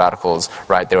hydroxyl radicals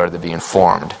right there where they're being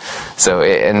formed. So,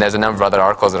 and there's a number of other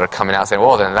articles that are coming out saying,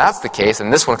 well, then that's the case,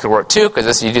 and this one could work too,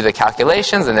 because you do the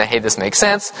calculations, and then, hey, this makes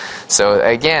sense. So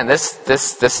again, this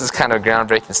is kind of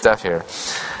groundbreaking stuff here.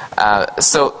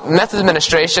 So method of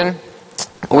administration,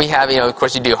 we have, of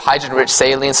course, you do hydrogen-rich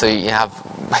saline, so you have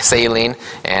saline,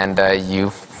 and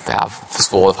you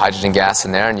full of hydrogen gas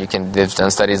in there, and they've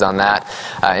done studies on that.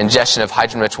 Ingestion of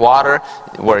hydrogen-rich water,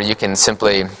 where you can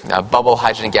simply bubble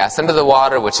hydrogen gas into the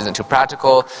water, which isn't too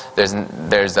practical. There's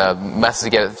a method to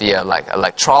get it via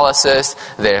electrolysis.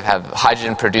 They have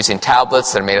hydrogen-producing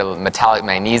tablets that are made of metallic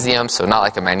magnesium, so not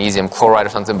like a magnesium chloride or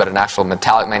something, but an actual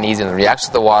metallic magnesium that reacts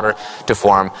with the water to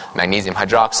form magnesium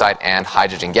hydroxide and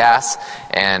hydrogen gas.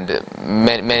 And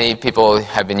many people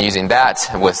have been using that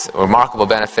with remarkable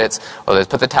benefits. Well, they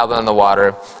put the tablet in the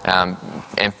water,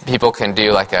 and people can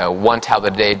do like a 1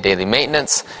 tablet a day daily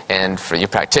maintenance. And for you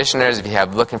practitioners, if you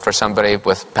have looking for somebody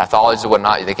with pathology and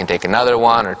whatnot, they can take another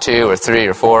 1 or 2 or 3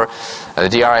 or 4. The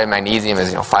DRI of magnesium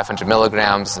is 500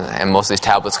 milligrams, and most of these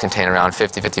tablets contain around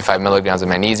 50-55 milligrams of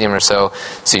magnesium or so.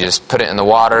 So you just put it in the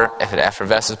water. If it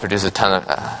effervesces, produces a ton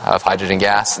of hydrogen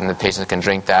gas, and the patient can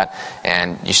drink that,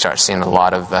 and you start seeing a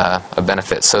lot of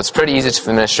benefits. So it's pretty easy to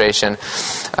administration.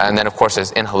 And then, of course,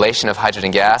 there's inhalation of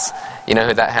hydrogen gas. You know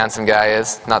who that handsome guy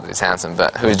is? Not that he's handsome,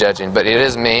 but who's judging? But it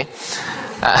is me.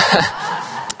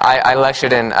 I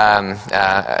lectured in,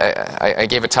 I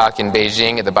gave a talk in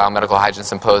Beijing at the Biomedical Hydrogen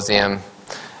Symposium.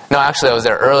 No, actually, I was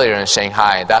there earlier in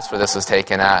Shanghai. That's where this was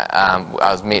taken at.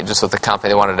 I was meeting just with the company.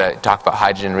 They wanted to talk about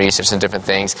hydrogen research and different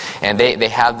things. And they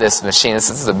have this machine. This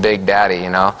is a big daddy, you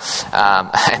know.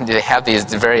 And they have these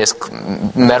various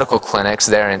medical clinics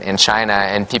there in China,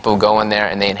 and people go in there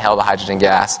and they inhale the hydrogen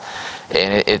gas.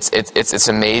 And it's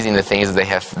amazing the things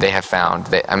that they have found.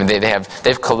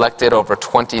 They've collected over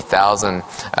 20,000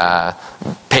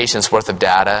 patients worth of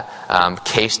data,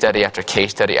 case study after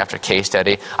case study after case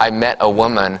study. I met a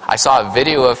woman. I saw a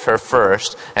video of her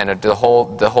first, and the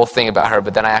whole thing about her.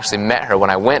 But then I actually met her when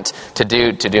I went to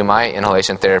do my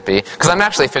inhalation therapy, because I'm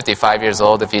actually 55 years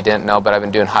old. If you didn't know, but I've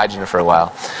been doing hydrogen for a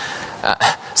while.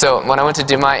 So when I went to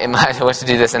do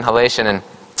this inhalation, and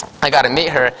I got to meet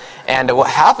her, and what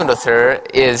happened with her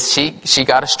is she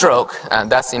got a stroke.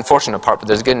 That's the unfortunate part, but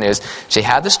there's good news. She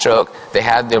had the stroke. They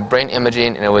had the brain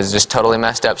imaging, and it was just totally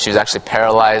messed up. She was actually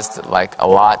paralyzed like a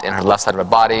lot in her left side of her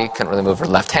body. Couldn't really move her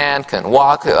left hand. Couldn't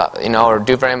walk, or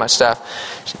do very much stuff.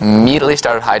 She immediately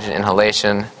started hydrogen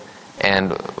inhalation.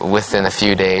 And within a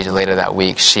few days later that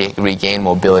week, she regained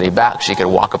mobility back. She could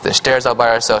walk up the stairs all by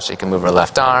herself. She could move her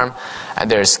left arm. And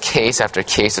there's case after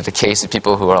case after case of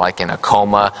people who are like in a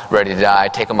coma, ready to die,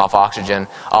 take them off oxygen,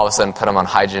 all of a sudden put them on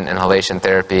hydrogen inhalation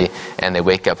therapy, and they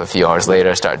wake up a few hours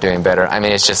later, start doing better. I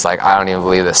mean, it's just like, I don't even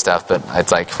believe this stuff, but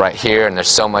it's like right here, and there's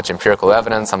so much empirical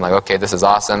evidence. I'm like, okay, this is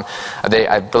awesome.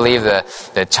 I believe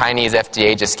the Chinese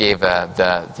FDA just gave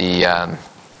the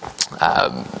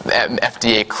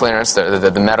FDA clearance,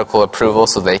 the medical approval,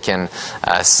 so they can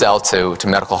sell to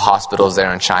medical hospitals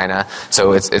there in China.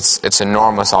 So it's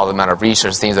enormous, all the amount of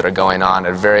research, things that are going on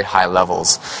at very high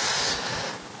levels.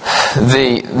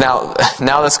 Now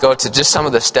let's go to just some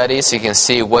of the studies so you can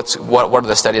see what are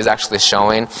the studies actually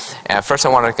showing. First I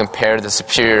want to compare the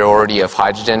superiority of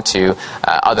hydrogen to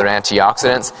other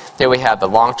antioxidants. Here we have the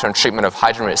long-term treatment of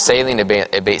hydrogen-rich saline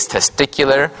abates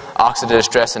testicular oxidative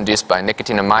stress induced by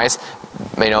nicotine in mice.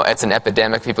 It's an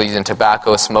epidemic. People using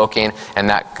tobacco, smoking, and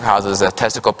that causes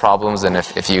testicle problems. And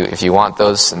if you want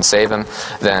those and save them,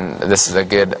 then this is a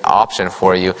good option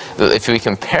for you. If we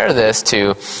compare this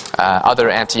to other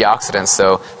antioxidants,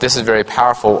 so this is very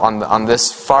powerful. On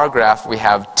this far graph, we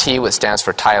have T, which stands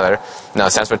for Tyler. No,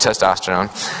 it stands for testosterone.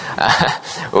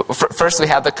 First, we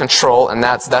have the control, and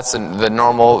that's the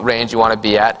normal range you want to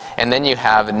be at. And then you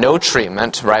have no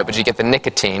treatment, right? But you get the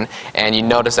nicotine, and you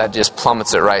notice that just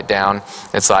plummets it right down.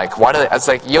 It's like, it's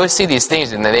like you always see these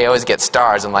things, and then they always get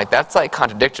stars, and like that's like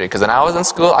contradictory. Because when I was in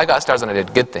school, I got stars when I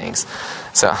did good things.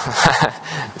 So,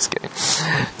 just kidding.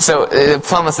 So it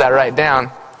plummets that right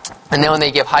down. And then when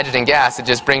they give hydrogen gas, it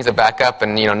just brings it back up,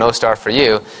 and no star for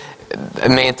you.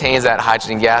 It maintains that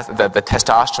hydrogen gas, the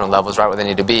testosterone levels right where they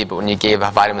need to be, but when you gave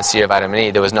vitamin C or vitamin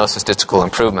E, there was no statistical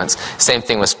improvements. Same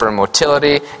thing with sperm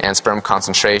motility and sperm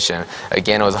concentration.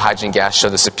 Again, it was hydrogen gas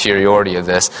showed the superiority of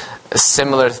this. A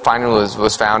similar finding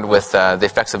was found with the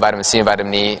effects of vitamin C and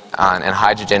vitamin E and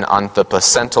hydrogen on the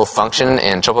placental function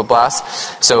in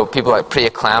tropoblasts. So people like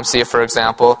preeclampsia, for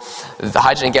example, the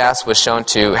hydrogen gas was shown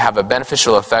to have a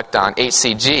beneficial effect on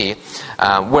HCG,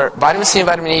 where vitamin C and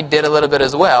vitamin E did a little bit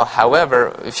as well.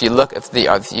 However, if you look at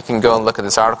you can go and look at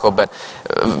this article, but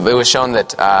it was shown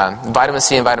that vitamin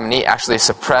C and vitamin E actually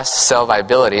suppressed cell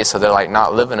viability, so they're like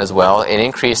not living as well. It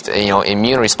increased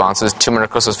immune responses, tumor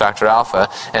necrosis factor alpha,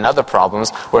 and other problems,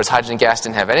 whereas hydrogen gas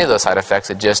didn't have any of those side effects.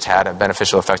 It just had a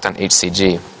beneficial effect on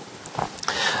HCG.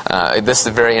 This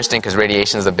is very interesting because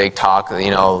radiation is a big talk.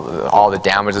 All the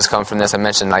damages come from this. I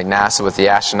mentioned like NASA with the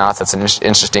astronauts. That's an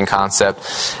interesting concept.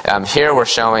 Here we're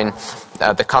showing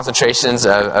the concentrations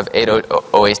of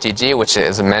 8-OHDG, which,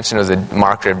 as I mentioned, was a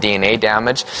marker of DNA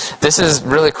damage. This is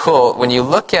really cool. When you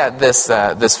look at this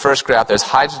this first graph, there's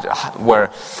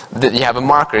where you have a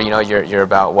marker. You're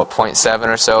about 0.7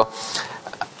 or so.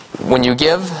 When you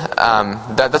give,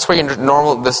 that's where you're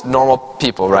normal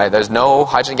people, right? There's no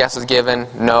hydrogen gases given,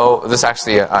 this is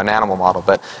actually an animal model,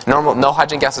 but no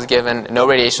hydrogen gas is given, no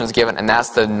radiation is given, and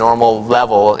that's the normal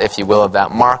level, if you will, of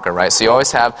that marker, right? So you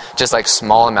always have just like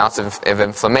small amounts of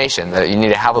inflammation, that you need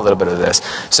to have a little bit of this.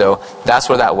 So that's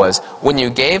where that was. When you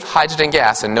gave hydrogen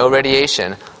gas and no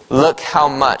radiation, look how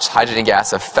much hydrogen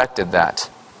gas affected that.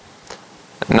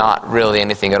 Not really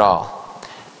anything at all.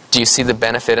 Do you see the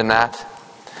benefit in that?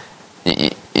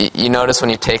 You notice when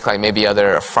you take like maybe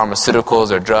other pharmaceuticals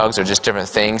or drugs or just different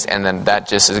things, and then that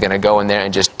just is going to go in there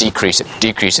and just decrease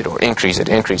it, or increase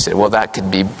it. Well, that could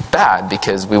be bad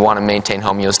because we want to maintain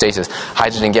homeostasis.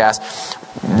 Hydrogen gas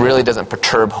really doesn't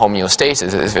perturb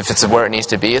homeostasis. If it's where it needs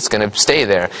to be, it's going to stay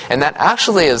there. And that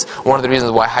actually is one of the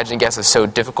reasons why hydrogen gas is so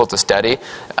difficult to study.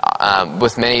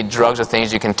 With many drugs or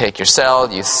things, you can take your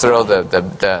cell, you throw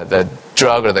the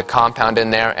drug or the compound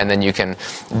in there, and then you can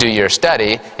do your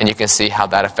study, and you can see how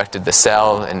that affected the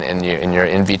cell in your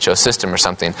in vitro system or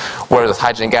something. Whereas with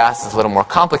hydrogen gas, it's a little more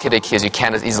complicated because you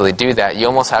can't as easily do that. You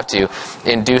almost have to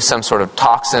induce some sort of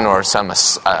toxin or some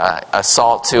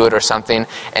assault to it or something,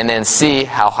 and then see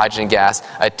how hydrogen gas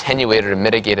attenuated or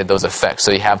mitigated those effects.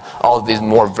 So you have all of these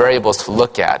more variables to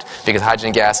look at, because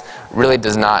hydrogen gas really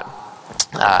does not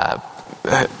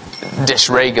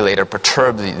dysregulate or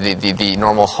perturb the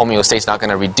normal homeostasis. It's not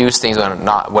going to reduce things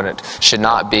when it should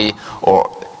not be,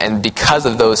 and because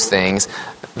of those things,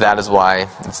 that is why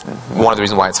it's one of the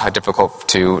reasons why it's difficult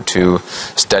to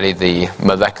study the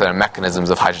molecular mechanisms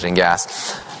of hydrogen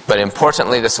gas. But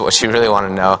importantly, this is what you really want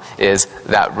to know, is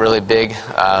that really big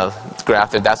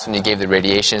graph there. That's when you gave the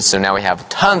radiation. So now we have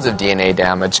tons of DNA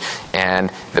damage,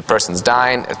 and the person's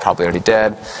dying. It's probably already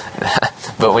dead.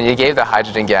 But when you gave the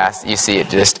hydrogen gas, you see it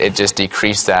just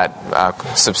decreased that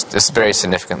very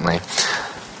significantly.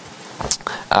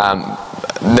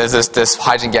 This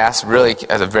hydrogen gas really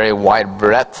has a very wide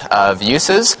breadth of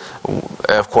uses,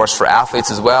 of course, for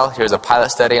athletes as well. Here's a pilot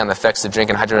study on the effects of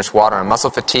drinking hydrogen-rich water on muscle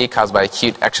fatigue caused by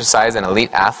acute exercise in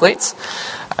elite athletes.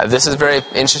 This is very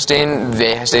interesting.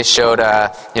 They showed,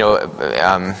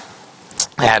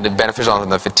 they had the beneficial on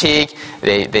the fatigue.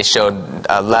 They showed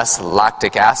less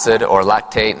lactic acid or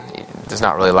lactate. There's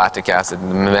not really lactic acid,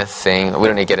 the myth thing. We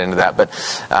don't need to get into that. But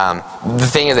the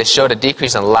thing is, they showed a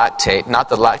decrease in lactate. Not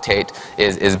that lactate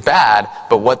is bad,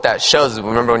 but what that shows is,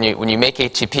 remember, when you make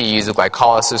ATP, you use the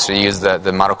glycolysis, or you use the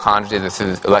mitochondria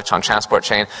through the electron transport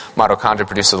chain. Mitochondria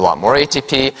produces a lot more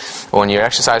ATP. When you're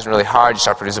exercising really hard, you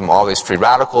start producing all these free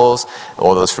radicals.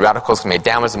 All those free radicals may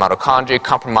damage the mitochondria,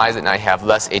 compromise it. Now you have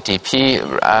less ATP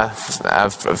out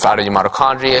of your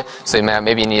mitochondria. So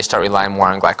maybe you need to start relying more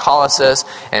on glycolysis.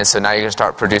 And so now you're going to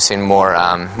start producing more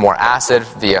acid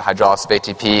via hydrolysis of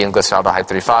ATP and glyceraldehyde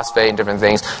 3-phosphate and different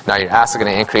things. Now your acid is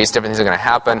going to increase, different things are going to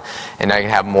happen, and now you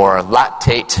can have more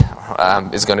lactate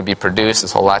is going to be produced.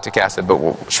 This whole lactic acid, but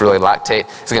it's really lactate,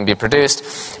 is going to be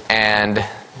produced, and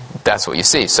that's what you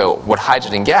see. So with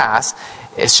hydrogen gas,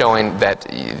 it's showing that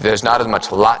there's not as much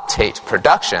lactate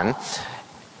production.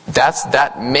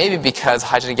 That may be because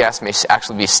hydrogen gas may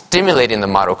actually be stimulating the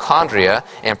mitochondria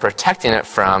and protecting it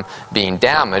from being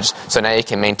damaged. So now you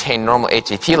can maintain normal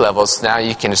ATP levels. Now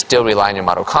you can still rely on your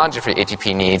mitochondria for your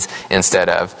ATP needs instead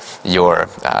of the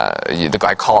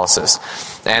glycolysis.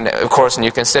 And of course, when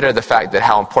you consider the fact that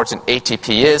how important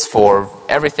ATP is for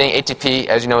everything, ATP,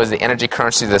 as you know, is the energy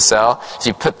currency of the cell. If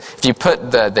you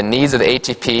put the needs of the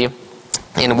ATP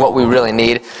in what we really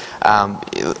need,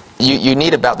 you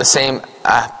need about the same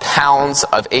pounds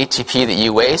of ATP that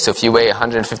you weigh. So if you weigh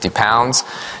 150 pounds,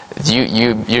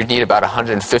 you need about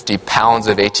 150 pounds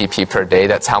of ATP per day.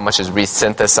 That's how much is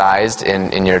resynthesized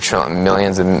in your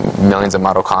millions and millions of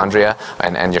mitochondria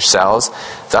and your cells.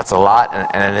 So that's a lot.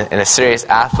 And a serious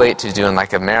athlete who's doing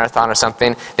like a marathon or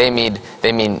something, they may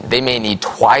need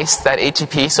twice that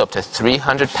ATP, so up to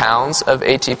 300 pounds of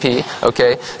ATP.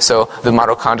 Okay, so the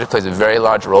mitochondria plays a very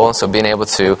large role, and so being able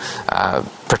to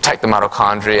protect the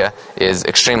mitochondria is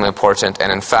extremely important.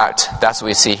 And in fact, that's what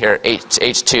we see here.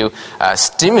 H2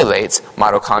 stimulates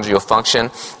mitochondrial function.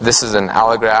 This is an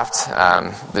allograft,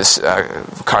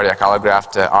 cardiac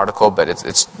allograft article, but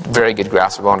it's very good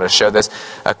graphs. We wanted to show this.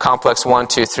 Complex 1,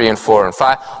 2, 3, and 4, and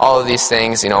 5. All of these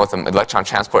things, with the electron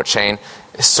transport chain,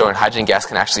 So hydrogen gas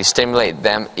can actually stimulate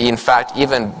them, in fact,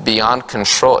 even beyond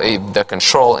control, the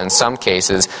control in some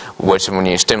cases, which when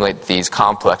you stimulate these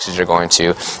complexes, you're going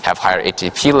to have higher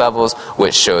ATP levels,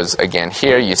 which shows, again,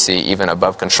 here, you see even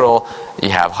above control, you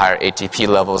have higher ATP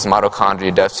levels.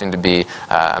 Mitochondria does seem to be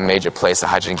a major place that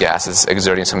hydrogen gas is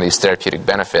exerting some of these therapeutic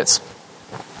benefits.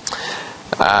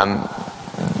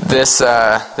 This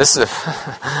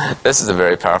is a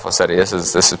very powerful study. This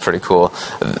is pretty cool.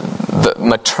 The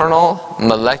maternal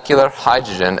molecular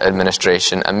hydrogen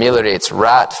administration ameliorates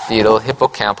rat fetal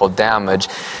hippocampal damage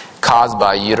caused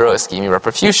by uteroischemia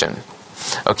reperfusion.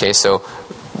 Okay, so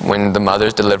when the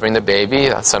mother's delivering the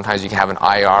baby, sometimes you can have an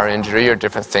IR injury or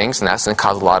different things, and that's going to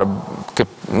cause a lot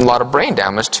of brain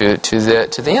damage to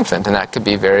the infant, and that could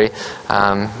be very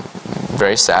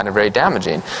very sad and very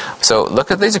damaging. So look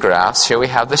at these graphs. Here we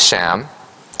have the sham,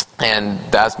 and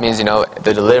that means, you know,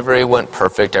 the delivery went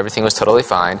perfect, everything was totally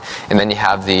fine, and then you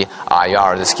have the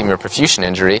IR, the ischemia reperfusion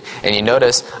injury, and you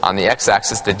notice on the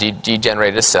x-axis the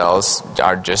degenerated cells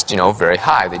are just, you know, very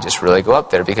high. They just really go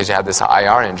up there because you have this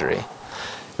IR injury.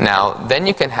 Now, then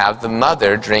you can have the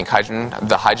mother drink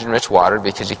the hydrogen-rich water,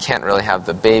 because you can't really have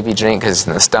the baby drink because it's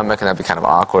in the stomach, and that'd be kind of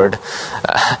awkward.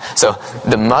 So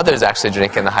the mother's actually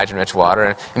drinking the hydrogen-rich water,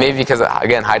 and maybe because,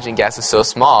 again, hydrogen gas is so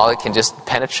small, it can just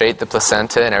penetrate the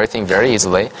placenta and everything very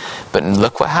easily. But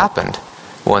look what happened.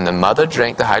 When the mother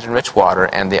drank the hydrogen-rich water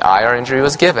and the IR injury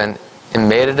was given, it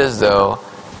made it as though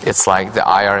it's like the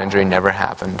IR injury never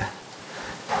happened.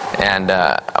 And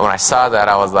when I saw that,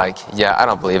 I was like, yeah, I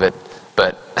don't believe it.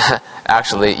 But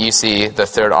actually, you see the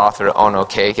third author, Ono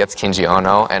K, gets Kinji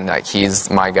Ono, and he's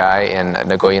my guy in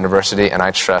Nagoya University, and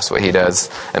I trust what he does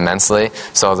immensely.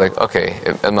 So I was like, okay,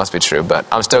 it must be true, but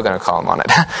I'm still going to call him on it.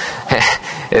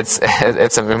 It's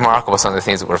a remarkable some of the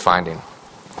things that we're finding.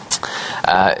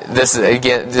 This is,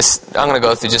 again, I'm going to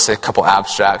go through just a couple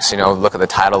abstracts, look at the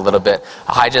title a little bit.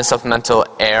 Hydrogen supplemental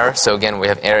air, so again, we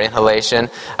have air inhalation,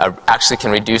 actually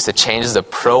can reduce the changes of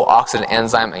pro-oxidant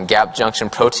enzyme and gap junction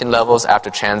protein levels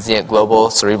after transient global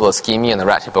cerebral ischemia in the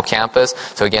rat hippocampus.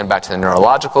 So again, back to the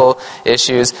neurological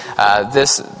issues.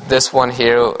 This one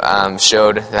here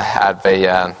showed have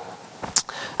the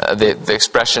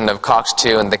expression of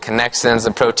COX-2 and the connexins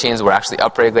and proteins were actually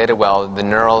upregulated, while the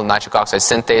neural nitric oxide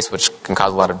synthase, which can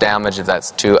cause a lot of damage if that's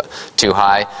too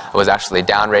high, was actually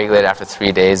downregulated after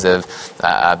 3 days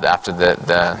after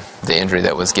the injury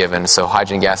that was given. So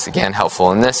hydrogen gas, again,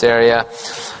 helpful in this area.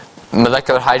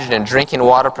 Molecular hydrogen in drinking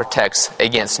water protects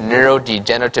against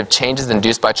neurodegenerative changes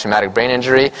induced by traumatic brain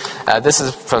injury. This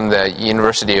is from the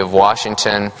University of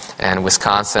Washington and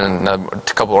Wisconsin and a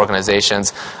couple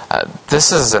organizations.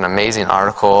 This is an amazing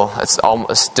article. It's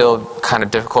still kind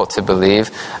of difficult to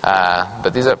believe,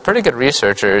 but these are pretty good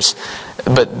researchers.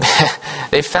 But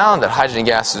they found that hydrogen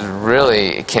gas is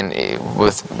really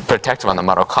was protective on the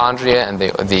mitochondria and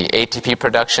the ATP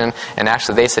production, and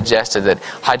actually they suggested that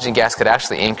hydrogen gas could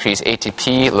actually increase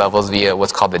ATP levels via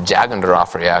what's called the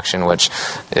Jagendorf reaction, which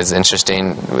is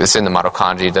interesting. It's in the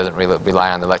mitochondria. It doesn't really rely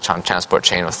on the electron transport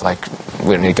chain. We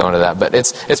don't need to go into that, but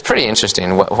it's pretty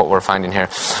interesting what we're finding here.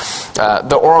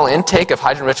 The oral intake of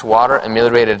hydrogen-rich water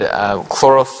ameliorated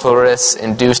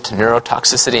chlorofluorous-induced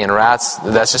neurotoxicity in rats.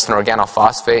 That's just an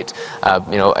organophosphate,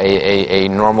 a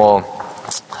normal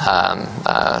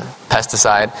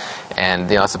pesticide,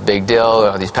 and it's a big deal.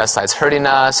 Are these pesticides hurting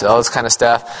us? All this kind of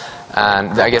stuff.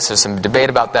 And I guess there's some debate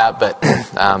about that, but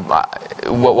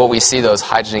what we see, those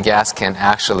hydrogen gas can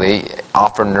actually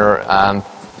offer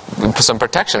some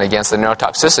protection against the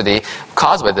neurotoxicity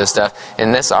caused by this stuff.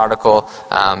 In this article,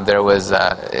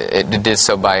 it did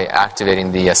so by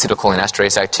activating the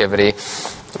acetylcholinesterase activity,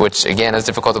 which again is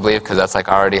difficult to believe because that's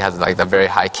already has the very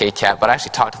high K-cap. But I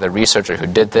actually talked to the researcher who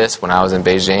did this when I was in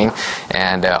Beijing,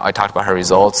 and I talked about her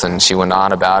results, and she went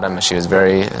on about them. And she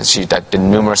did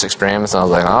numerous experiments, and I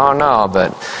was like, oh no,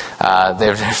 but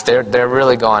they're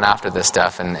really going after this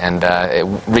stuff, and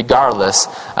regardless,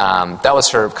 that was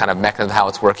her kind of mechanism of how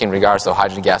it's working. Regardless, though,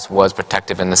 hydrogen gas was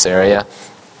protective in this area.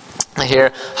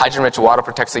 Here, hydrogen-rich water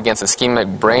protects against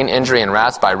ischemic brain injury in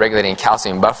rats by regulating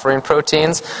calcium buffering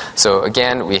proteins. So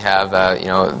again, we have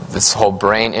this whole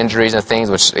brain injuries and things,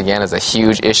 which again is a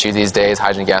huge issue these days.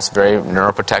 Hydrogen gas is very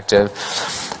neuroprotective.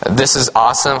 This is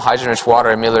awesome. Hydrogen-rich water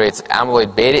ameliorates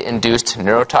amyloid beta-induced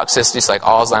neurotoxicities like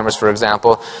Alzheimer's, for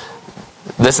example.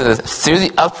 This is through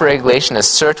the upregulation of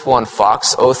SIRT1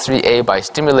 FOXO3A by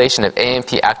stimulation of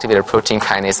AMP-activated protein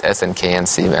kinase SNK and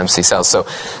MC cells. So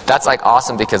that's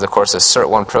awesome because, of course, the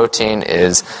SIRT1 protein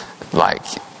is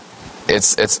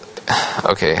it's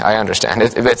okay, I understand.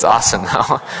 It's awesome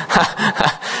now.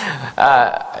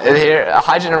 here,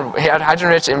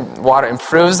 hydrogen-rich water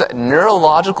improves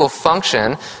neurological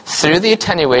function through the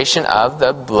attenuation of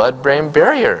the blood-brain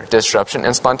barrier disruption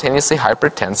in spontaneously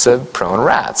hypertensive-prone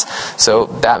rats. So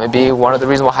that may be one of the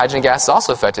reasons why hydrogen gas is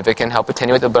also effective. It can help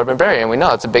attenuate the blood-brain barrier, and we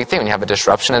know it's a big thing when you have a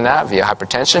disruption in that via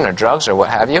hypertension or drugs or what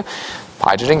have you.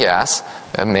 Hydrogen gas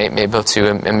may be able to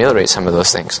ameliorate some of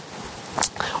those things.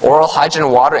 Oral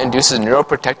hydrogen water induces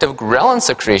neuroprotective ghrelin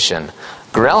secretion.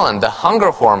 Ghrelin, the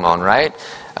hunger hormone, right?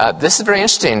 This is very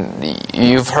interesting.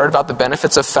 You've heard about the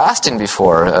benefits of fasting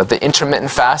before, the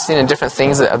intermittent fasting and different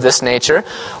things of this nature.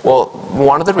 Well,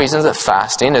 one of the reasons that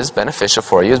fasting is beneficial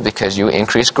for you is because you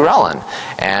increase ghrelin.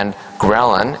 And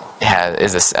ghrelin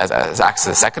acts as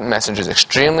a second messenger, is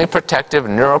extremely protective,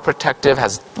 neuroprotective,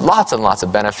 has lots and lots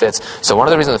of benefits. So one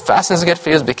of the reasons that fasting is good for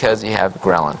you is because you have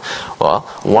ghrelin. Well,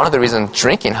 one of the reasons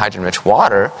drinking hydrogen-rich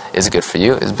water is good for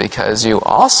you is because you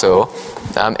also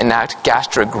enact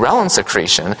gastric ghrelin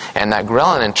secretion, and that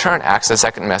ghrelin in turn acts as a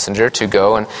second messenger to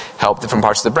go and help different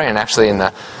parts of the brain. And actually in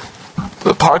the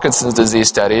Parkinson's disease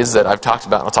studies that I've talked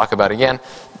about and I'll talk about again,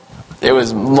 it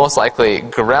was most likely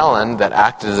ghrelin that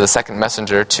acted as a second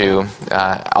messenger to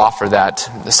offer that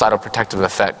cytoprotective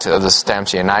effect of the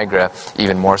substantia nigra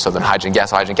even more so than hydrogen gas.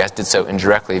 Hydrogen gas did so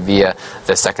indirectly via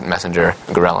the second messenger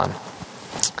ghrelin.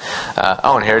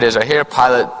 And here it is right here.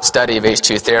 Pilot study of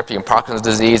H2 therapy in Parkinson's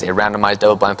disease, a randomized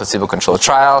double-blind placebo-controlled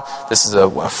trial. This is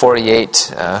a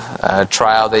 48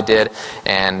 trial they did,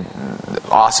 and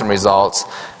awesome results.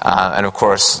 And of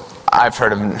course, I've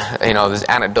heard of, there's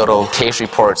anecdotal case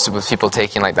reports with people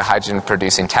taking like the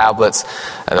hydrogen-producing tablets.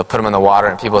 They'll put them in the water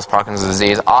in people with Parkinson's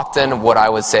disease. Often what I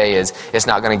would say is it's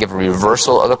not going to give a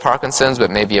reversal of the Parkinson's, but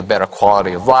maybe a better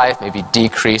quality of life, maybe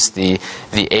decrease the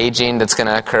aging that's going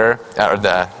to occur, or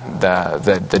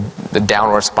the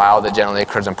downward spiral that generally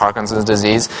occurs in Parkinson's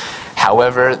disease.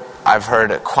 However, I've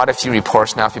heard quite a few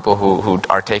reports now of people who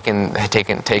are taking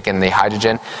the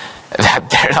hydrogen, that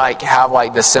they're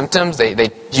have the symptoms.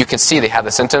 You can see they have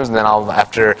the symptoms, and then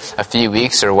after a few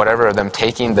weeks or whatever of them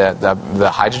taking the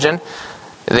hydrogen,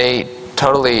 they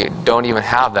totally don't even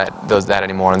have that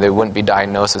anymore, and they wouldn't be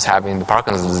diagnosed as having the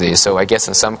Parkinson's disease. So I guess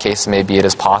in some cases maybe it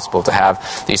is possible to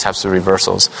have these types of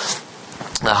reversals.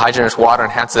 Hydrogen-rich water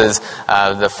enhances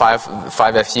the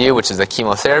 5-FU, which is a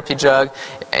chemotherapy drug,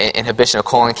 inhibition of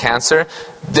colon cancer.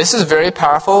 This is very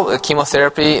powerful.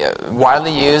 Chemotherapy,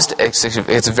 widely used.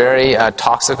 It's very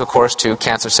toxic, of course, to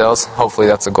cancer cells. Hopefully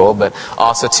that's the goal, but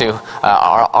also to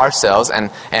our cells.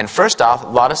 And first off, a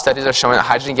lot of studies are showing that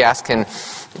hydrogen gas can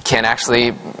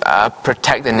actually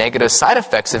protect the negative side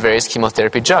effects of various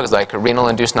chemotherapy drugs, like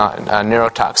renal-induced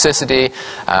neurotoxicity,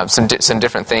 some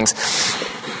different things.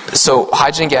 So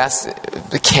hydrogen gas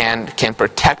can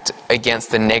protect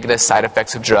against the negative side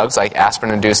effects of drugs like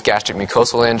aspirin-induced gastric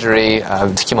mucosal injury,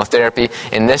 chemotherapy.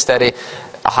 In this study,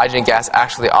 hydrogen gas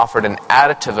actually offered an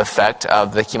additive effect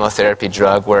of the chemotherapy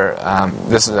drug, where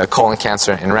this is a colon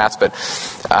cancer in rats, but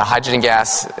hydrogen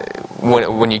gas,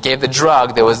 when you gave the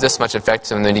drug, there was this much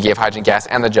effect, and then you gave hydrogen gas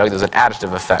and the drug, there's an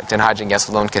additive effect, and hydrogen gas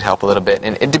alone could help a little bit.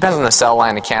 And it depends on the cell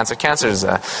line of cancer. There's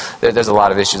a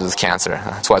lot of issues with cancer.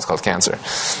 That's why it's called cancer.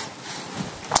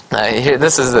 Here,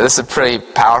 this is pretty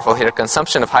powerful here.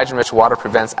 Consumption of hydrogen-rich water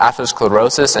prevents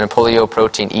atherosclerosis in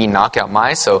polyprotein E knockout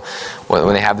mice. So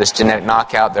when they have this genetic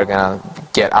knockout, they're going to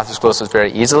get atherosclerosis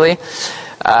very easily.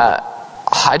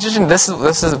 Hydrogen, this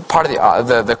is part of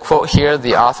the quote here.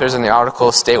 The authors in the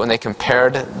article state when they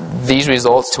compared these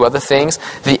results to other things,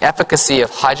 the efficacy of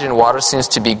hydrogen water seems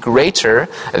to be greater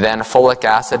than folic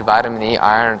acid, vitamin E,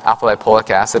 iron, alpha-lipoic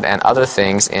acid, and other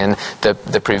things in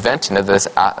the prevention of this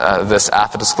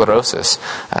atherosclerosis.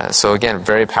 So again,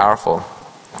 very powerful.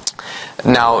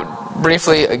 Now,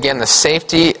 briefly, again, the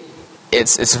safety.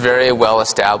 It's very well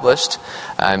established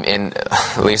in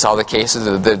at least all the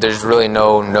cases. There's really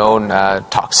no known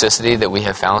toxicity that we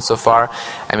have found so far.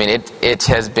 I mean, it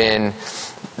has been,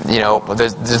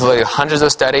 there's literally hundreds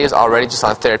of studies already just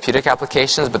on therapeutic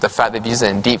applications, but the fact they've used it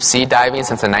in deep sea diving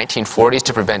since the 1940s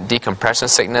to prevent decompression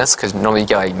sickness, because normally you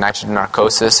get like nitrogen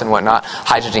narcosis and whatnot,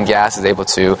 hydrogen gas is able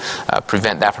to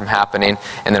prevent that from happening.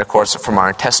 And then of course from our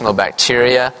intestinal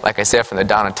bacteria, like I said, from the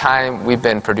dawn of time, we've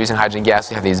been producing hydrogen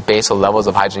gas. We have these basal levels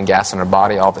of hydrogen gas in our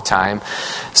body all the time.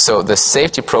 So the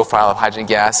safety profile of hydrogen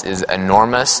gas is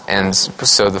enormous, and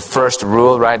so the first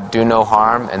rule, right, do no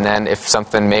harm, and then if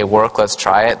something may work, let's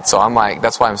try it. So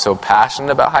that's why I'm so passionate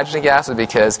about hydrogen gas, is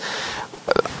because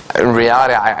in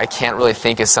reality I can't really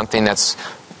think of something that's,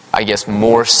 I guess,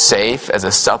 more safe as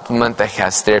a supplement that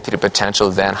has therapeutic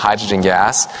potential than hydrogen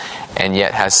gas, and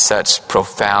yet has such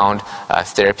profound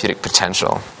therapeutic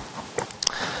potential.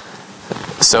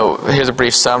 So here's a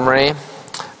brief summary.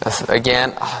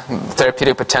 Again,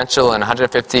 therapeutic potential in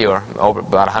 150 or over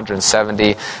about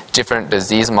 170 different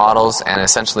disease models and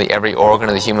essentially every organ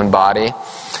of the human body.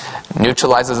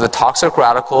 Neutralizes the toxic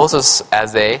radicals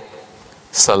as a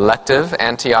selective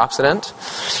antioxidant.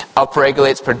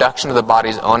 Upregulates production of the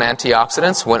body's own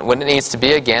antioxidants when it needs to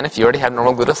be. Again, if you already have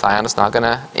normal glutathione, it's not going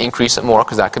to increase it more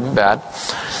because that could be bad.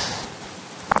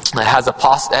 It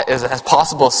has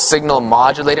possible signal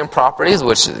modulating properties,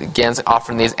 which again is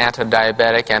offering these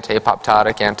anti-diabetic,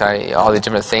 anti-apoptotic, all these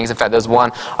different things. In fact, there's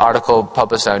one article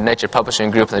published in Nature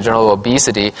Publishing Group in the Journal of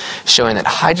Obesity showing that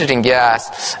hydrogen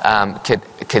gas could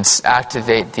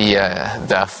activate the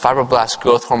fibroblast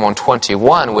growth hormone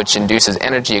 21, which induces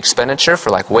energy expenditure for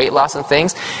like weight loss and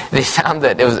things. They found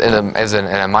that it was in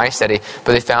a mice study,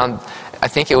 but they found, I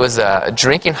think it was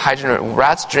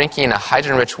rats drinking a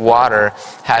hydrogen-rich water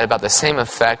had about the same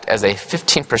effect as a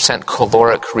 15%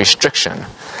 caloric restriction.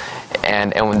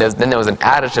 And then there was an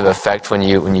additive effect when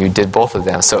you did both of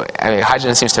them. So I mean,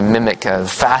 hydrogen seems to mimic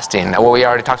fasting. Well, we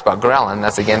already talked about ghrelin.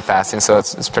 That's again fasting, so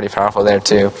it's pretty powerful there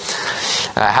too.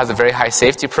 It has a very high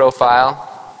safety profile.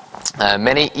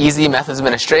 Many easy methods of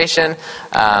administration.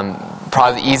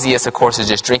 Probably the easiest, of course, is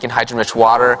just drinking hydrogen-rich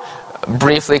water.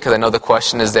 Briefly, because I know the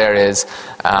question is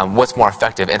what's more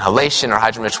effective, inhalation or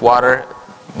hydrogen-rich water?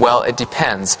 Well, it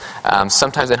depends.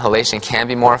 Sometimes inhalation can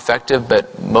be more effective,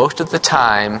 but most of the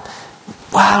time,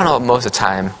 well, I don't know most of the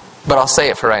time, but I'll say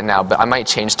it for right now, but I might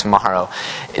change tomorrow.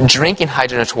 Drinking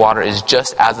hydrogen-rich water is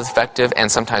just as effective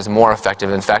and sometimes more effective.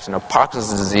 In fact, in a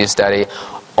Parkinson's disease study,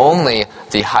 only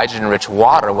the hydrogen-rich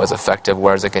water was effective,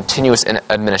 whereas a continuous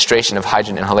administration of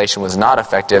hydrogen inhalation was not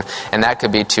effective, and that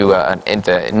could be to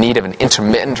the need of an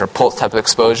intermittent or pulse type of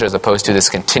exposure as opposed to this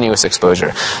continuous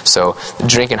exposure. So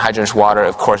drinking hydrogen-rich water,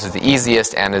 of course, is the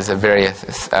easiest and is a very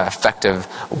effective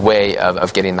way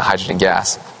of getting the hydrogen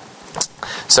gas.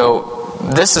 So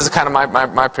this is kind of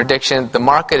my prediction. The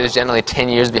market is generally 10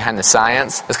 years behind the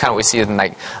science. That's kind of what we see in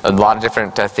like a lot of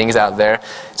different things out there.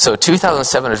 So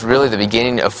 2007 is really the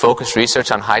beginning of focused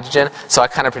research on hydrogen. So I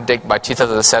kind of predict by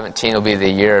 2017 will be the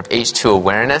year of H2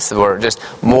 awareness, where just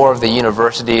more of the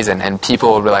universities and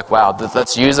people will be like, wow,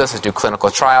 let's use this, let's do clinical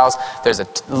trials. There's a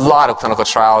lot of clinical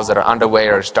trials that are underway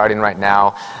or starting right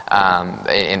now,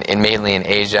 mainly in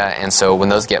Asia. And so when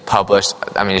those get published,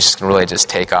 I mean, it's just going to really just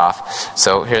take off.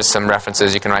 So here's some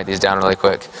references. You can write these down really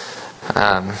quick.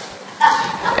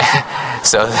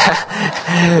 So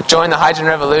join the Hydrogen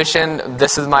Revolution.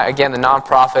 This is the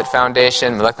nonprofit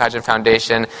foundation, Molecular Hydrogen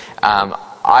Foundation.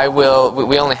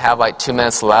 We only have like 2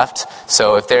 minutes left,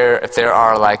 so if there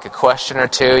are like a question or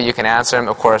two, you can answer them.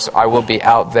 Of course, I will be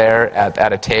out there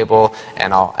at a table,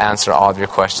 and I'll answer all of your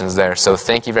questions there. So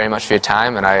thank you very much for your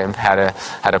time, and I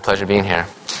had a pleasure being here.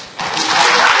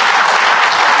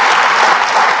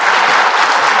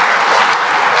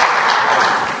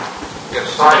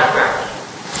 Side effects.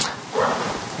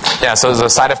 Yeah, so the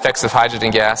side effects of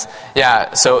hydrogen gas.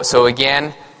 Yeah, so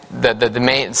again, the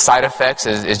main side effects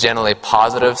is generally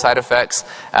positive side effects.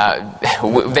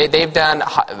 They've done,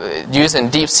 using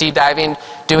deep sea diving,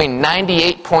 doing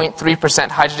 98.3%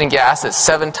 hydrogen gas at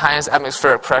 7 times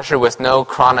atmospheric pressure with no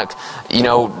chronic,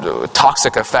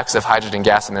 toxic effects of hydrogen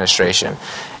gas administration.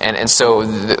 And so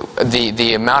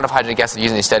the amount of hydrogen gas used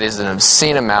in these studies is an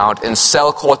obscene amount. In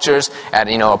cell cultures at,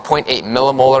 a 0.8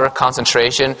 millimolar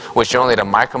concentration, which you're only at a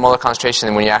micromolar concentration,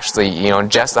 and when you actually,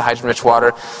 ingest the hydrogen-rich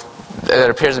water,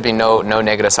 there appears to be no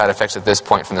negative side effects at this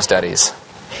point from the studies.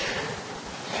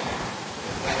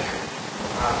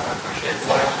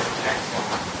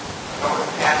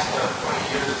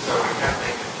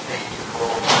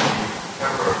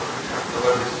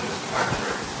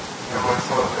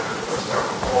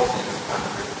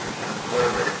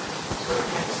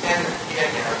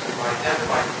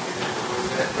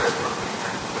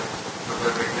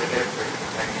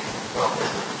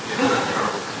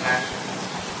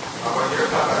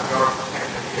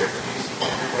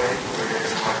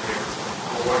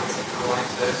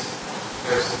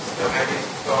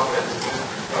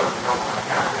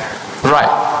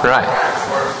 Right.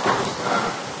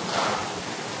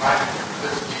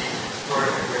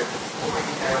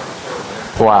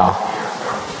 Wow.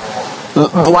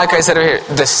 Like I said over here,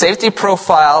 the safety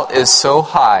profile is so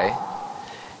high,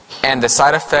 and the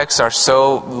side effects are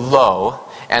so low,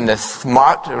 and the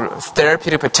marked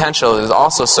therapeutic potential is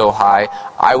also so high,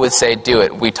 I would say do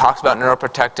it. We talked about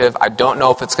neuroprotective. I don't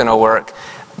know if it's going to work,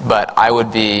 but I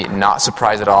would be not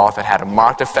surprised at all if it had a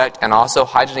marked effect. And also,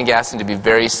 hydrogen gas seems to be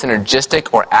very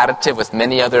synergistic or additive with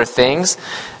many other things.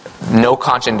 No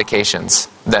contraindications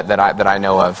that I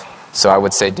know of. So I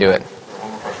would say do it.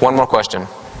 One more question.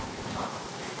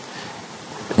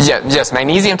 Yes,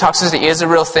 magnesium toxicity is a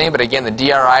real thing, but again, the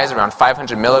DRI is around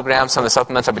 500 milligrams. Some of the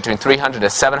supplements are between 300 to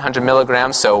 700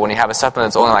 milligrams. So when you have a supplement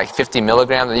that's only like 50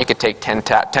 milligrams, then you could take 10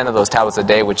 of those tablets a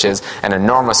day, which is an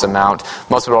enormous amount.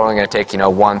 Most people are only going to take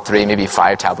 1, 3, maybe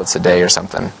 5 tablets a day or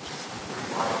something.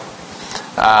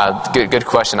 Good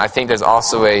question. I think there's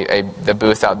also the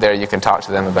booth out there. You can talk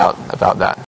to them about that.